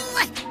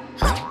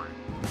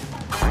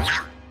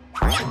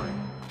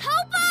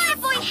 Help us!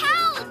 Catboy,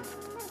 help!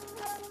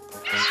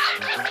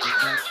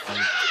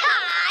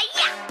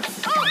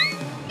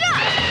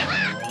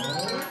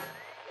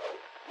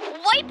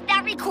 Wipe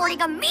that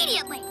recording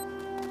immediately!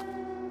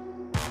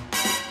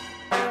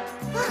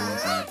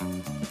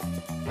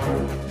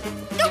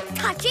 Don't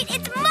touch it!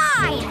 It's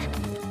mine!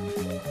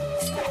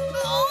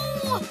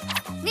 Oh!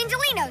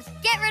 Ninjalinos,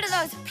 get rid of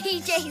those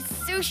PJ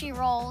sushi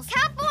rolls.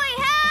 Catboy,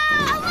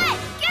 help!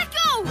 Owlette,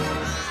 Gecko!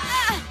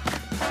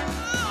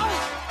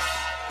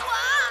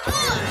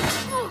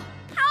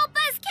 Help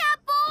us,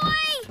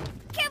 Catboy!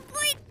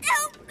 Catboy,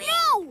 help me!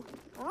 No!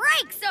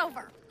 Break's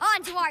over.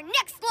 On to our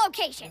next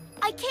location.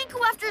 I can't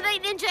go after that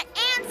ninja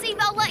and save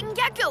Owlette and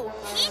Gecko.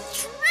 He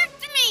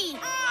tricked me!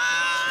 Ow!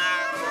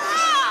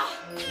 Ow!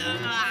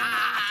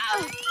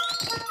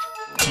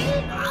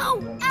 Ow! Ow!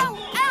 Ow!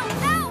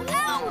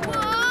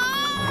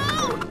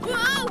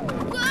 Whoa!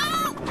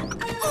 Whoa!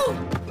 Whoa!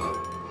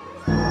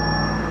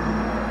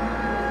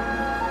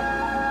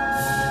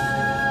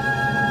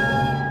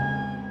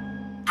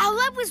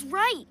 Owlette was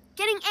right.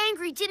 Getting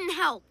angry didn't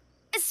help.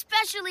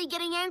 Especially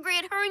getting angry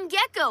at her and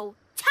Gecko.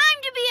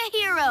 Time to be a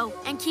hero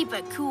and keep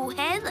a cool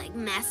head like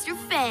Master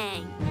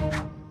Fang.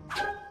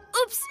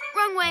 Oops,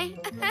 wrong way.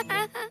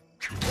 Help!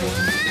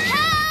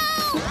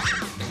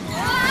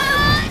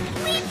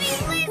 Sleepy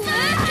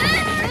lizard!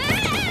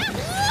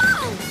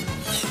 Whoa!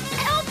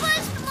 Help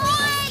us,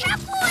 boy!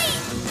 Catboy!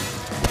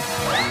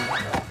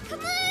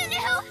 Come on,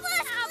 help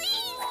us,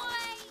 please!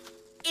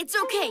 It's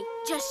okay.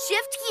 Just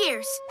shift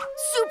gears.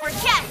 Super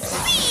Cat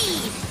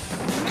speed!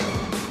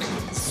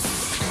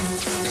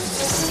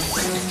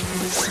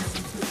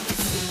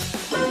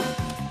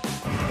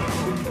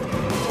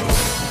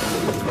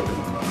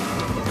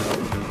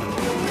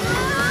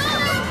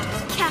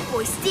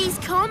 Catboy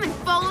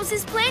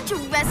plan to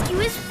rescue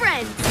his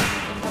friends.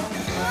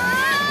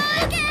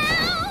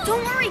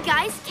 Don't worry,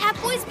 guys.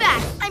 Catboy's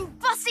back. I'm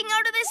busting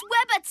out of this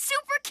web at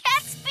super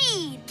cat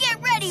speed. Get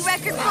ready,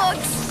 record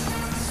books.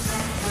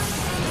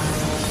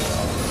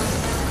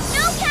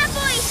 No,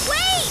 Catboy,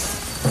 wait!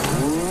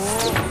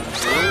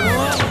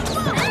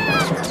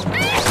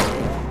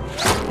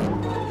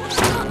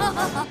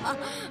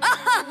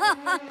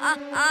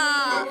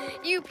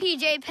 You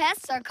PJ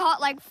pests are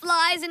caught like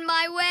flies in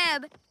my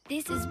web.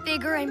 This is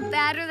bigger and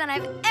badder than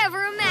I've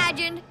ever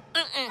imagined.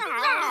 What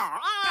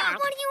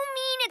do you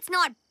mean it's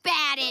not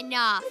bad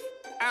enough?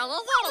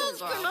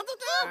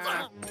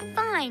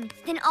 Fine,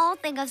 then I'll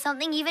think of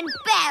something even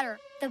badder.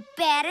 The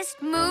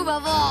baddest move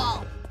of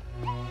all.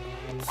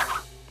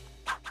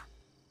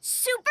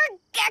 Super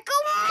Gecko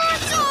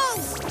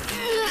muscles!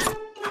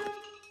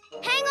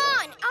 Hang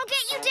on, I'll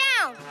get you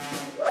down.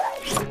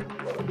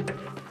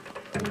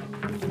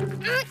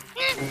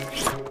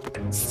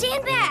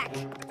 Stand back.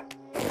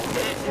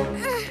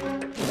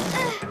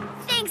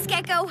 Thanks,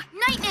 Gecko.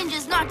 Night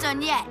Ninja's not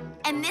done yet.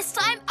 And this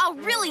time, I'll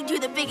really do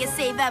the biggest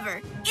save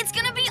ever. It's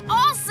gonna be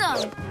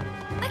awesome!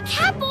 But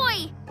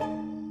Catboy!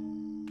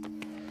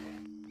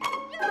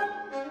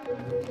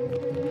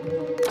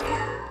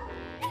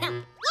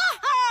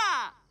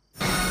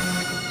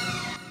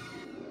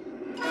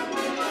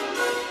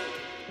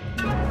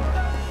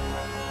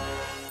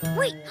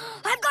 Wait,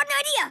 I've got an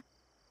idea!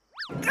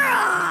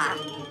 Grah!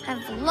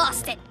 I've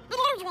lost it.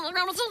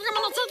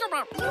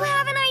 You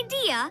have an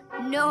idea?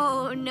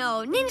 No,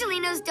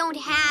 Ninjalinos don't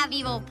have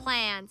evil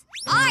plans.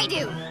 I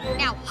do!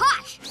 Now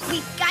hush!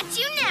 We've got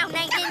you now,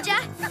 Night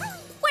Ninja.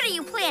 What are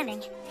you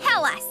planning?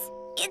 Tell us.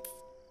 It's...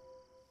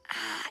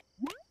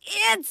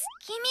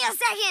 Give me a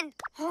second.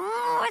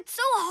 Oh, it's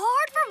so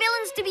hard for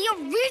villains to be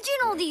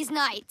original these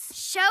nights.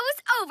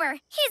 Show's over.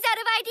 He's out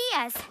of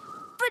ideas.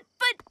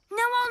 But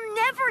now I'll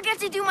never get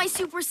to do my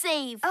super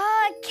save.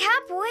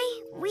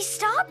 Catboy, we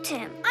stopped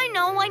him. I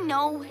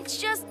know. It's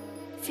just,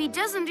 if he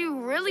doesn't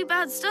do really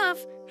bad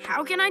stuff,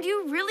 how can I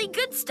do really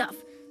good stuff?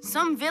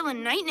 Some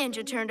villain Night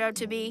Ninja turned out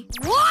to be.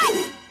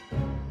 What?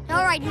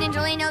 All right,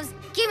 Ninjalinos,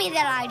 give me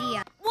that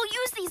idea. We'll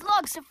use these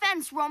logs to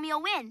fence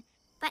Romeo in.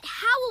 But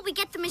how will we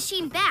get the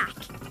machine back?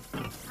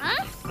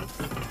 Huh?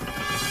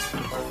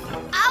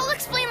 I'll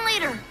explain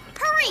later.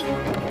 Hurry!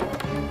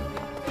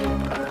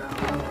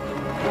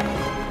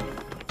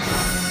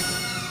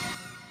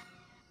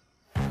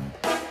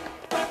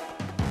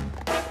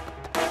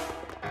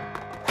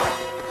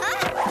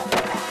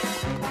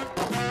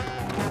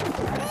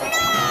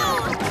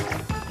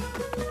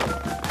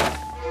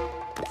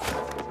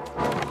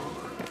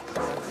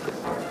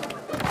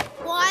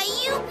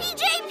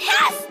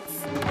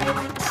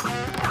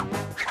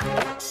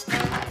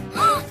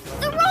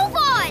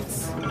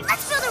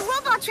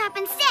 Trap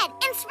instead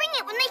and spring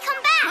it when they come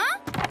back. Huh?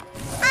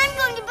 I'm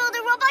going to build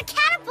a robot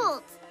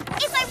catapult.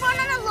 If I run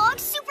on a log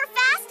super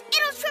fast,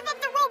 it'll trip up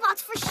the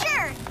robots for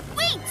sure.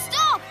 Wait,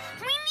 stop!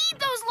 We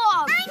need those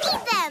logs. I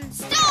need them.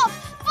 Stop!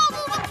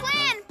 Follow the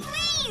plan,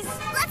 please.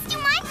 Let's do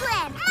my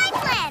plan. My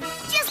plan.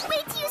 Just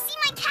wait till you see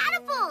my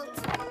catapult.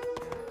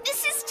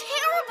 This is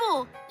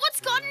terrible. What's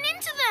gotten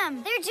into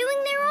them? They're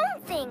doing their own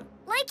thing,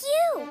 like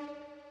you.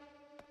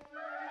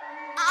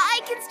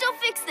 I can still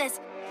fix this.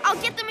 I'll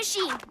get the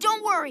machine.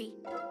 Don't worry.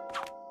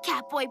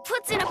 Catboy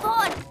puts in a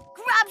pod,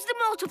 grabs the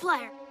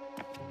multiplier.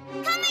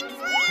 Coming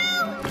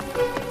through!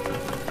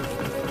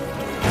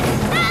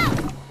 Ah!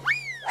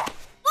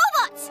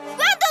 Robots!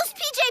 Grab those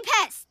PJ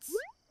pests!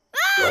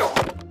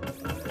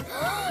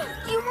 Ah!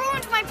 You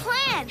ruined my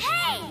plan.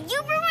 Hey,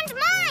 you ruined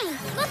mine.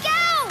 Look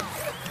out!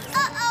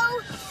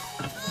 Uh-oh.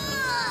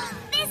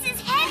 This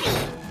is heavy.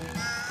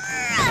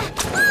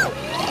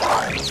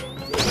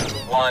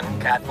 One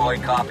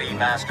Catboy copy,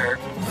 Master.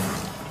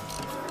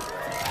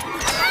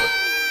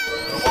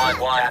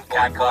 One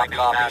Catboy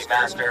copy,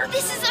 Master.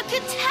 This is a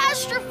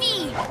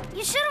catastrophe!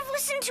 You should have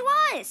listened to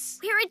us.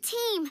 We're a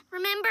team,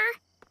 remember?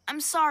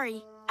 I'm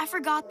sorry. I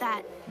forgot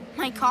that.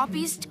 My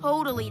copies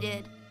totally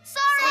did.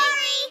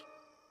 Sorry!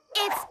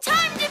 It's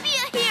time to be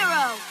a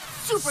hero!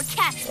 Super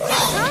Cat Speed!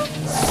 Huh?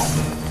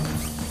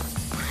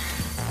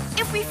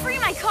 If we free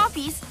my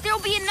copies, there'll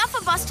be enough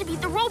of us to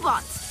beat the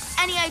robots.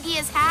 Any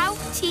ideas how,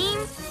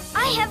 team?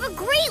 I have a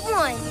great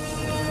one.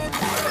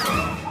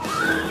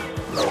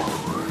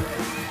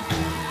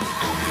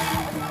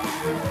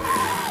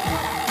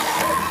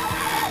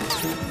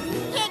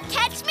 Can't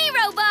catch me,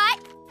 robot!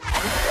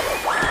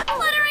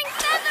 Fluttering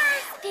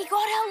feathers! They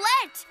got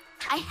Owlette!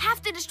 I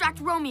have to distract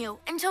Romeo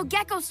until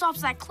Gecko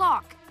stops that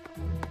clock.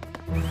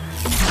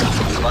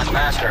 But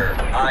Master,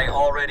 I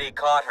already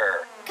caught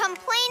her.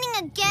 Complaining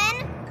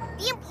again?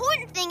 The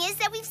important thing is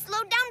that we've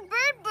slowed down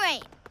Bird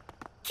Brain.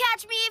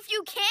 Catch me if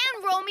you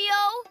can,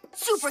 Romeo!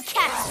 Super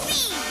Cat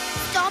Speed!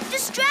 Stop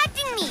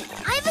distracting me!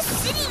 I have a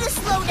city to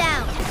slow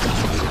down!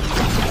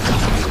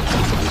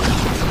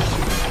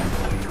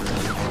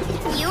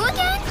 You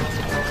again?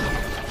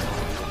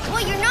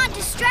 Well, you're not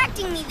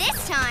distracting me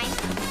this time.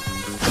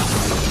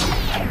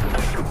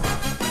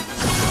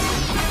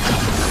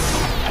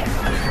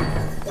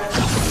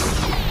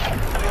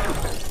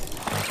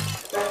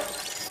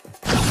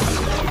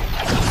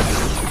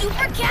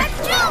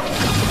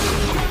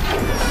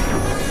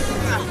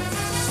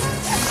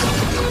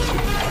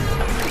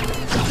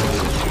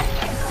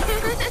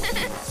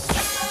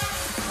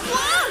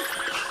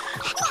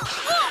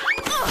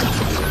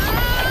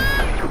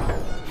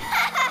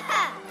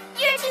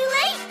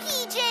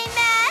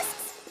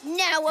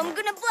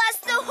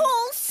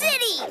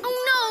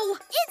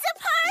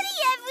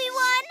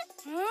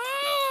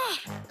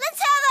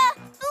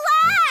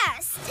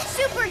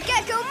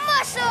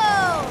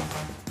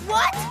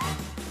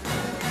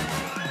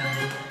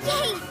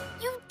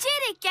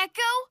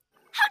 Gecko?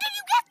 How did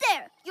you get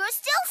there? You're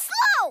still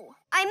slow.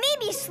 I may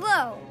be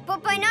slow,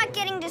 but by not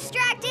getting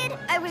distracted,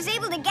 I was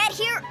able to get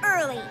here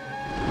early.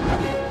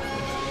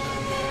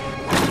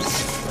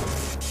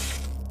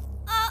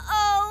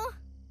 Uh-oh.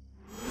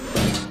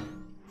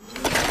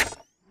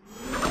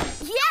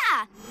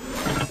 Yeah!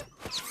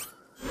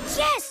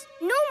 Yes!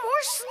 No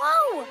more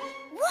slow!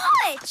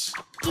 Watch!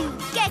 Do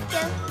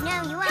Gecko,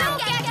 now you are. Go,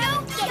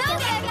 Gecko! Go,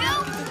 Gecko!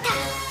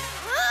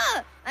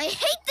 I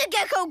hate the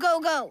Gecko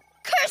Go-Go!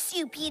 Curse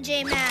you,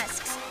 PJ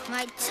Masks!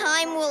 My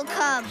time will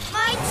come!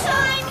 My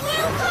time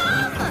will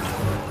come!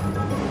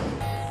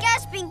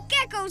 Gasping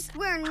geckos,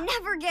 we're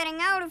never getting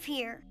out of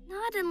here.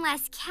 Not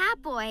unless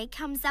Catboy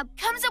comes up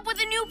with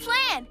a new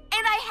plan.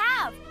 And I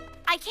have.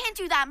 I can't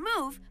do that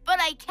move, but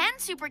I can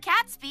super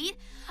cat speed.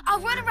 I'll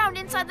run around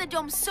inside the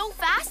dome so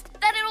fast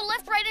that it'll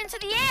lift right into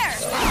the air.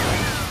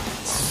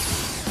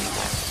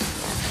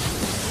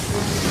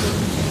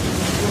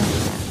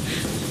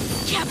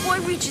 Catboy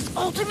reaches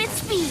ultimate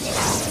speed.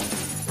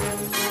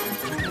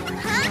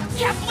 Huh?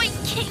 Catboy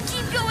can't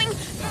keep going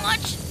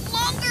much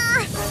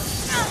longer.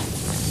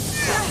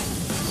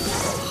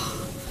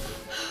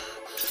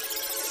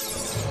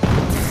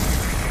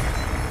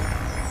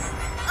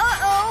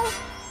 Uh-oh!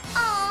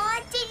 Aw,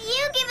 did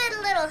you give it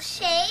a little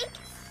shake?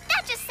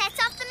 That just sets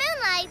off the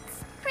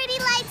moonlights. Pretty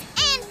lights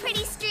and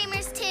pretty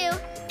streamers, too.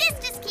 This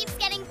just keeps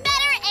getting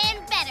better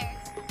and better.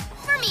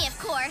 For me, of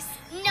course,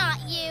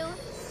 not you.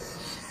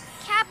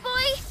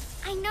 Catboy,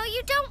 I know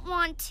you don't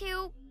want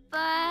to,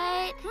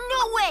 but...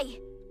 No way!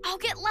 I'll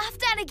get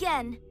laughed at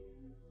again.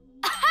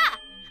 Aha!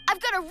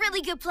 I've got a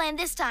really good plan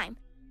this time.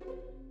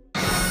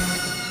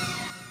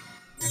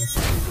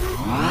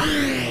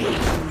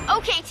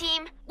 Okay,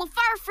 team. We'll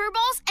fire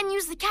furballs and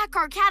use the cat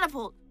car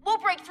catapult. We'll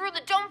break through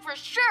the dome for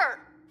sure.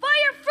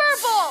 Fire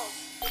furballs!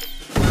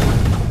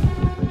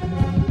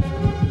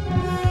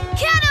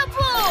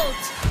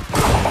 Catapult!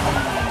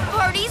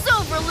 Party's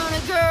over,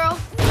 Luna girl.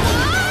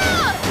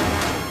 Ah!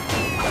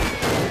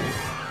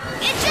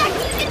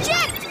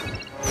 Eject!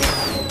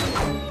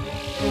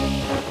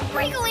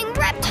 Wriggling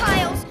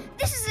reptiles!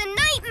 This is a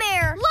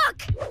nightmare!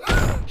 Look!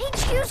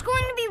 HQ's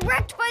going to be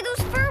wrecked by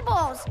those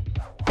furballs!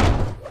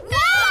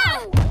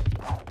 No!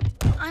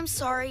 I'm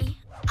sorry.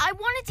 I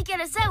wanted to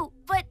get us out,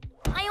 but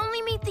I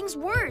only made things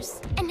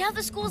worse. And now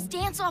the school's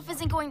dance-off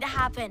isn't going to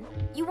happen.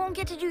 You won't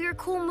get to do your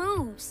cool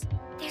moves.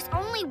 There's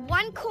only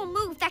one cool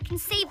move that can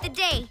save the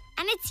day,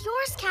 and it's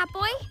yours,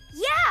 Catboy.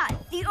 Yeah,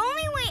 the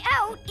only way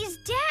out is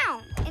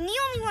down, and the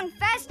only one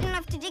fast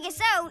enough to dig us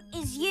out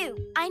is you.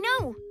 I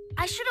know.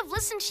 I should have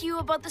listened to you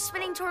about the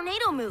spinning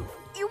tornado move.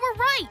 You were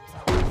right.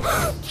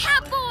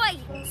 Catboy,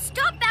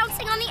 stop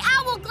bouncing on the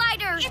owl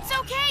glider. It's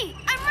okay.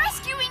 I'm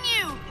rescuing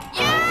you.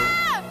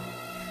 Yeah!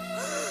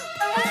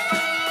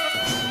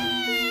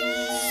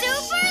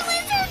 Super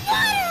Lizard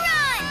Water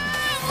Run!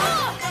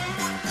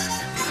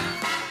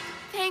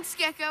 Thanks,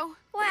 Gecko.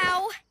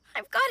 Wow,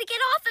 I've got to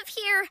get off of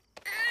here.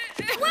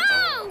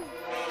 Whoa!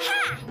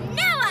 Ha!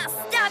 Now I'll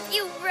stop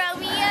you,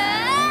 Romeo!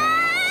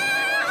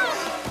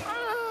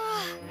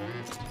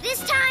 This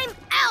time,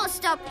 I'll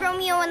stop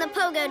Romeo and the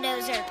Pogo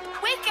Dozer.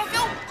 Wait,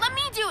 Gecko, let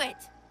me do it.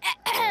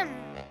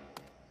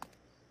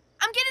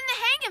 I'm getting the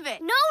hang of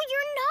it. No,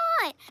 you're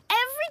not.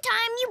 Every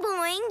time you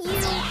boing, you...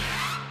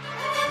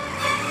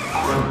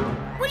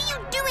 What are you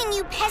doing,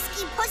 you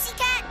pesky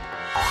pussycat?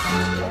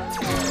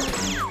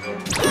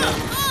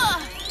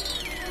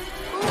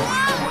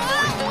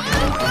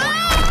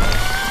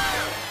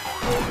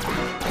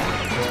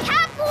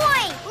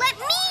 Catboy, let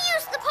me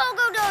use the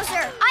Pogo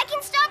Dozer. I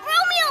can stop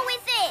Romeo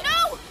with it.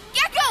 No!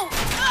 Gecko!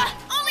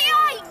 Only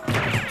I!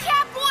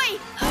 Catboy!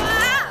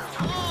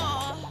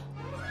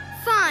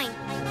 Fine.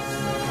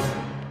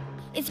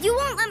 If you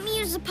won't let me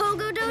use the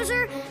Pogo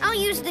Dozer, I'll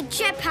use the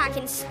jetpack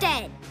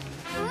instead.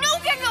 No,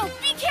 Gecko!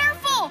 Be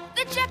careful!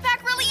 The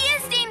jetpack really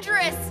is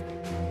dangerous!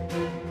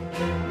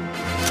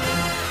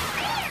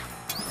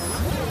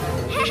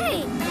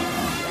 Hey!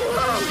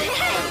 Whoa,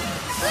 hey!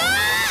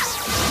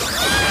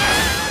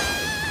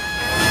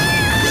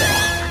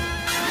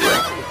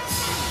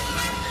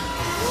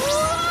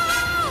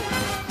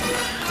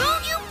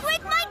 Don't you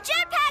break my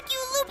jetpack, you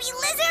loopy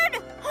lizard!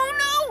 Oh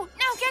no!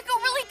 Now Gecko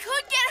really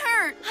could get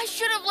hurt! I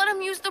should have let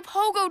him use the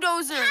Pogo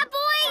Dozer!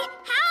 Catboy,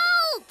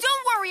 help!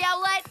 Don't worry,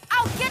 Owlette!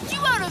 I'll get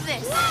you out of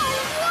this!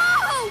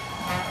 Whoa!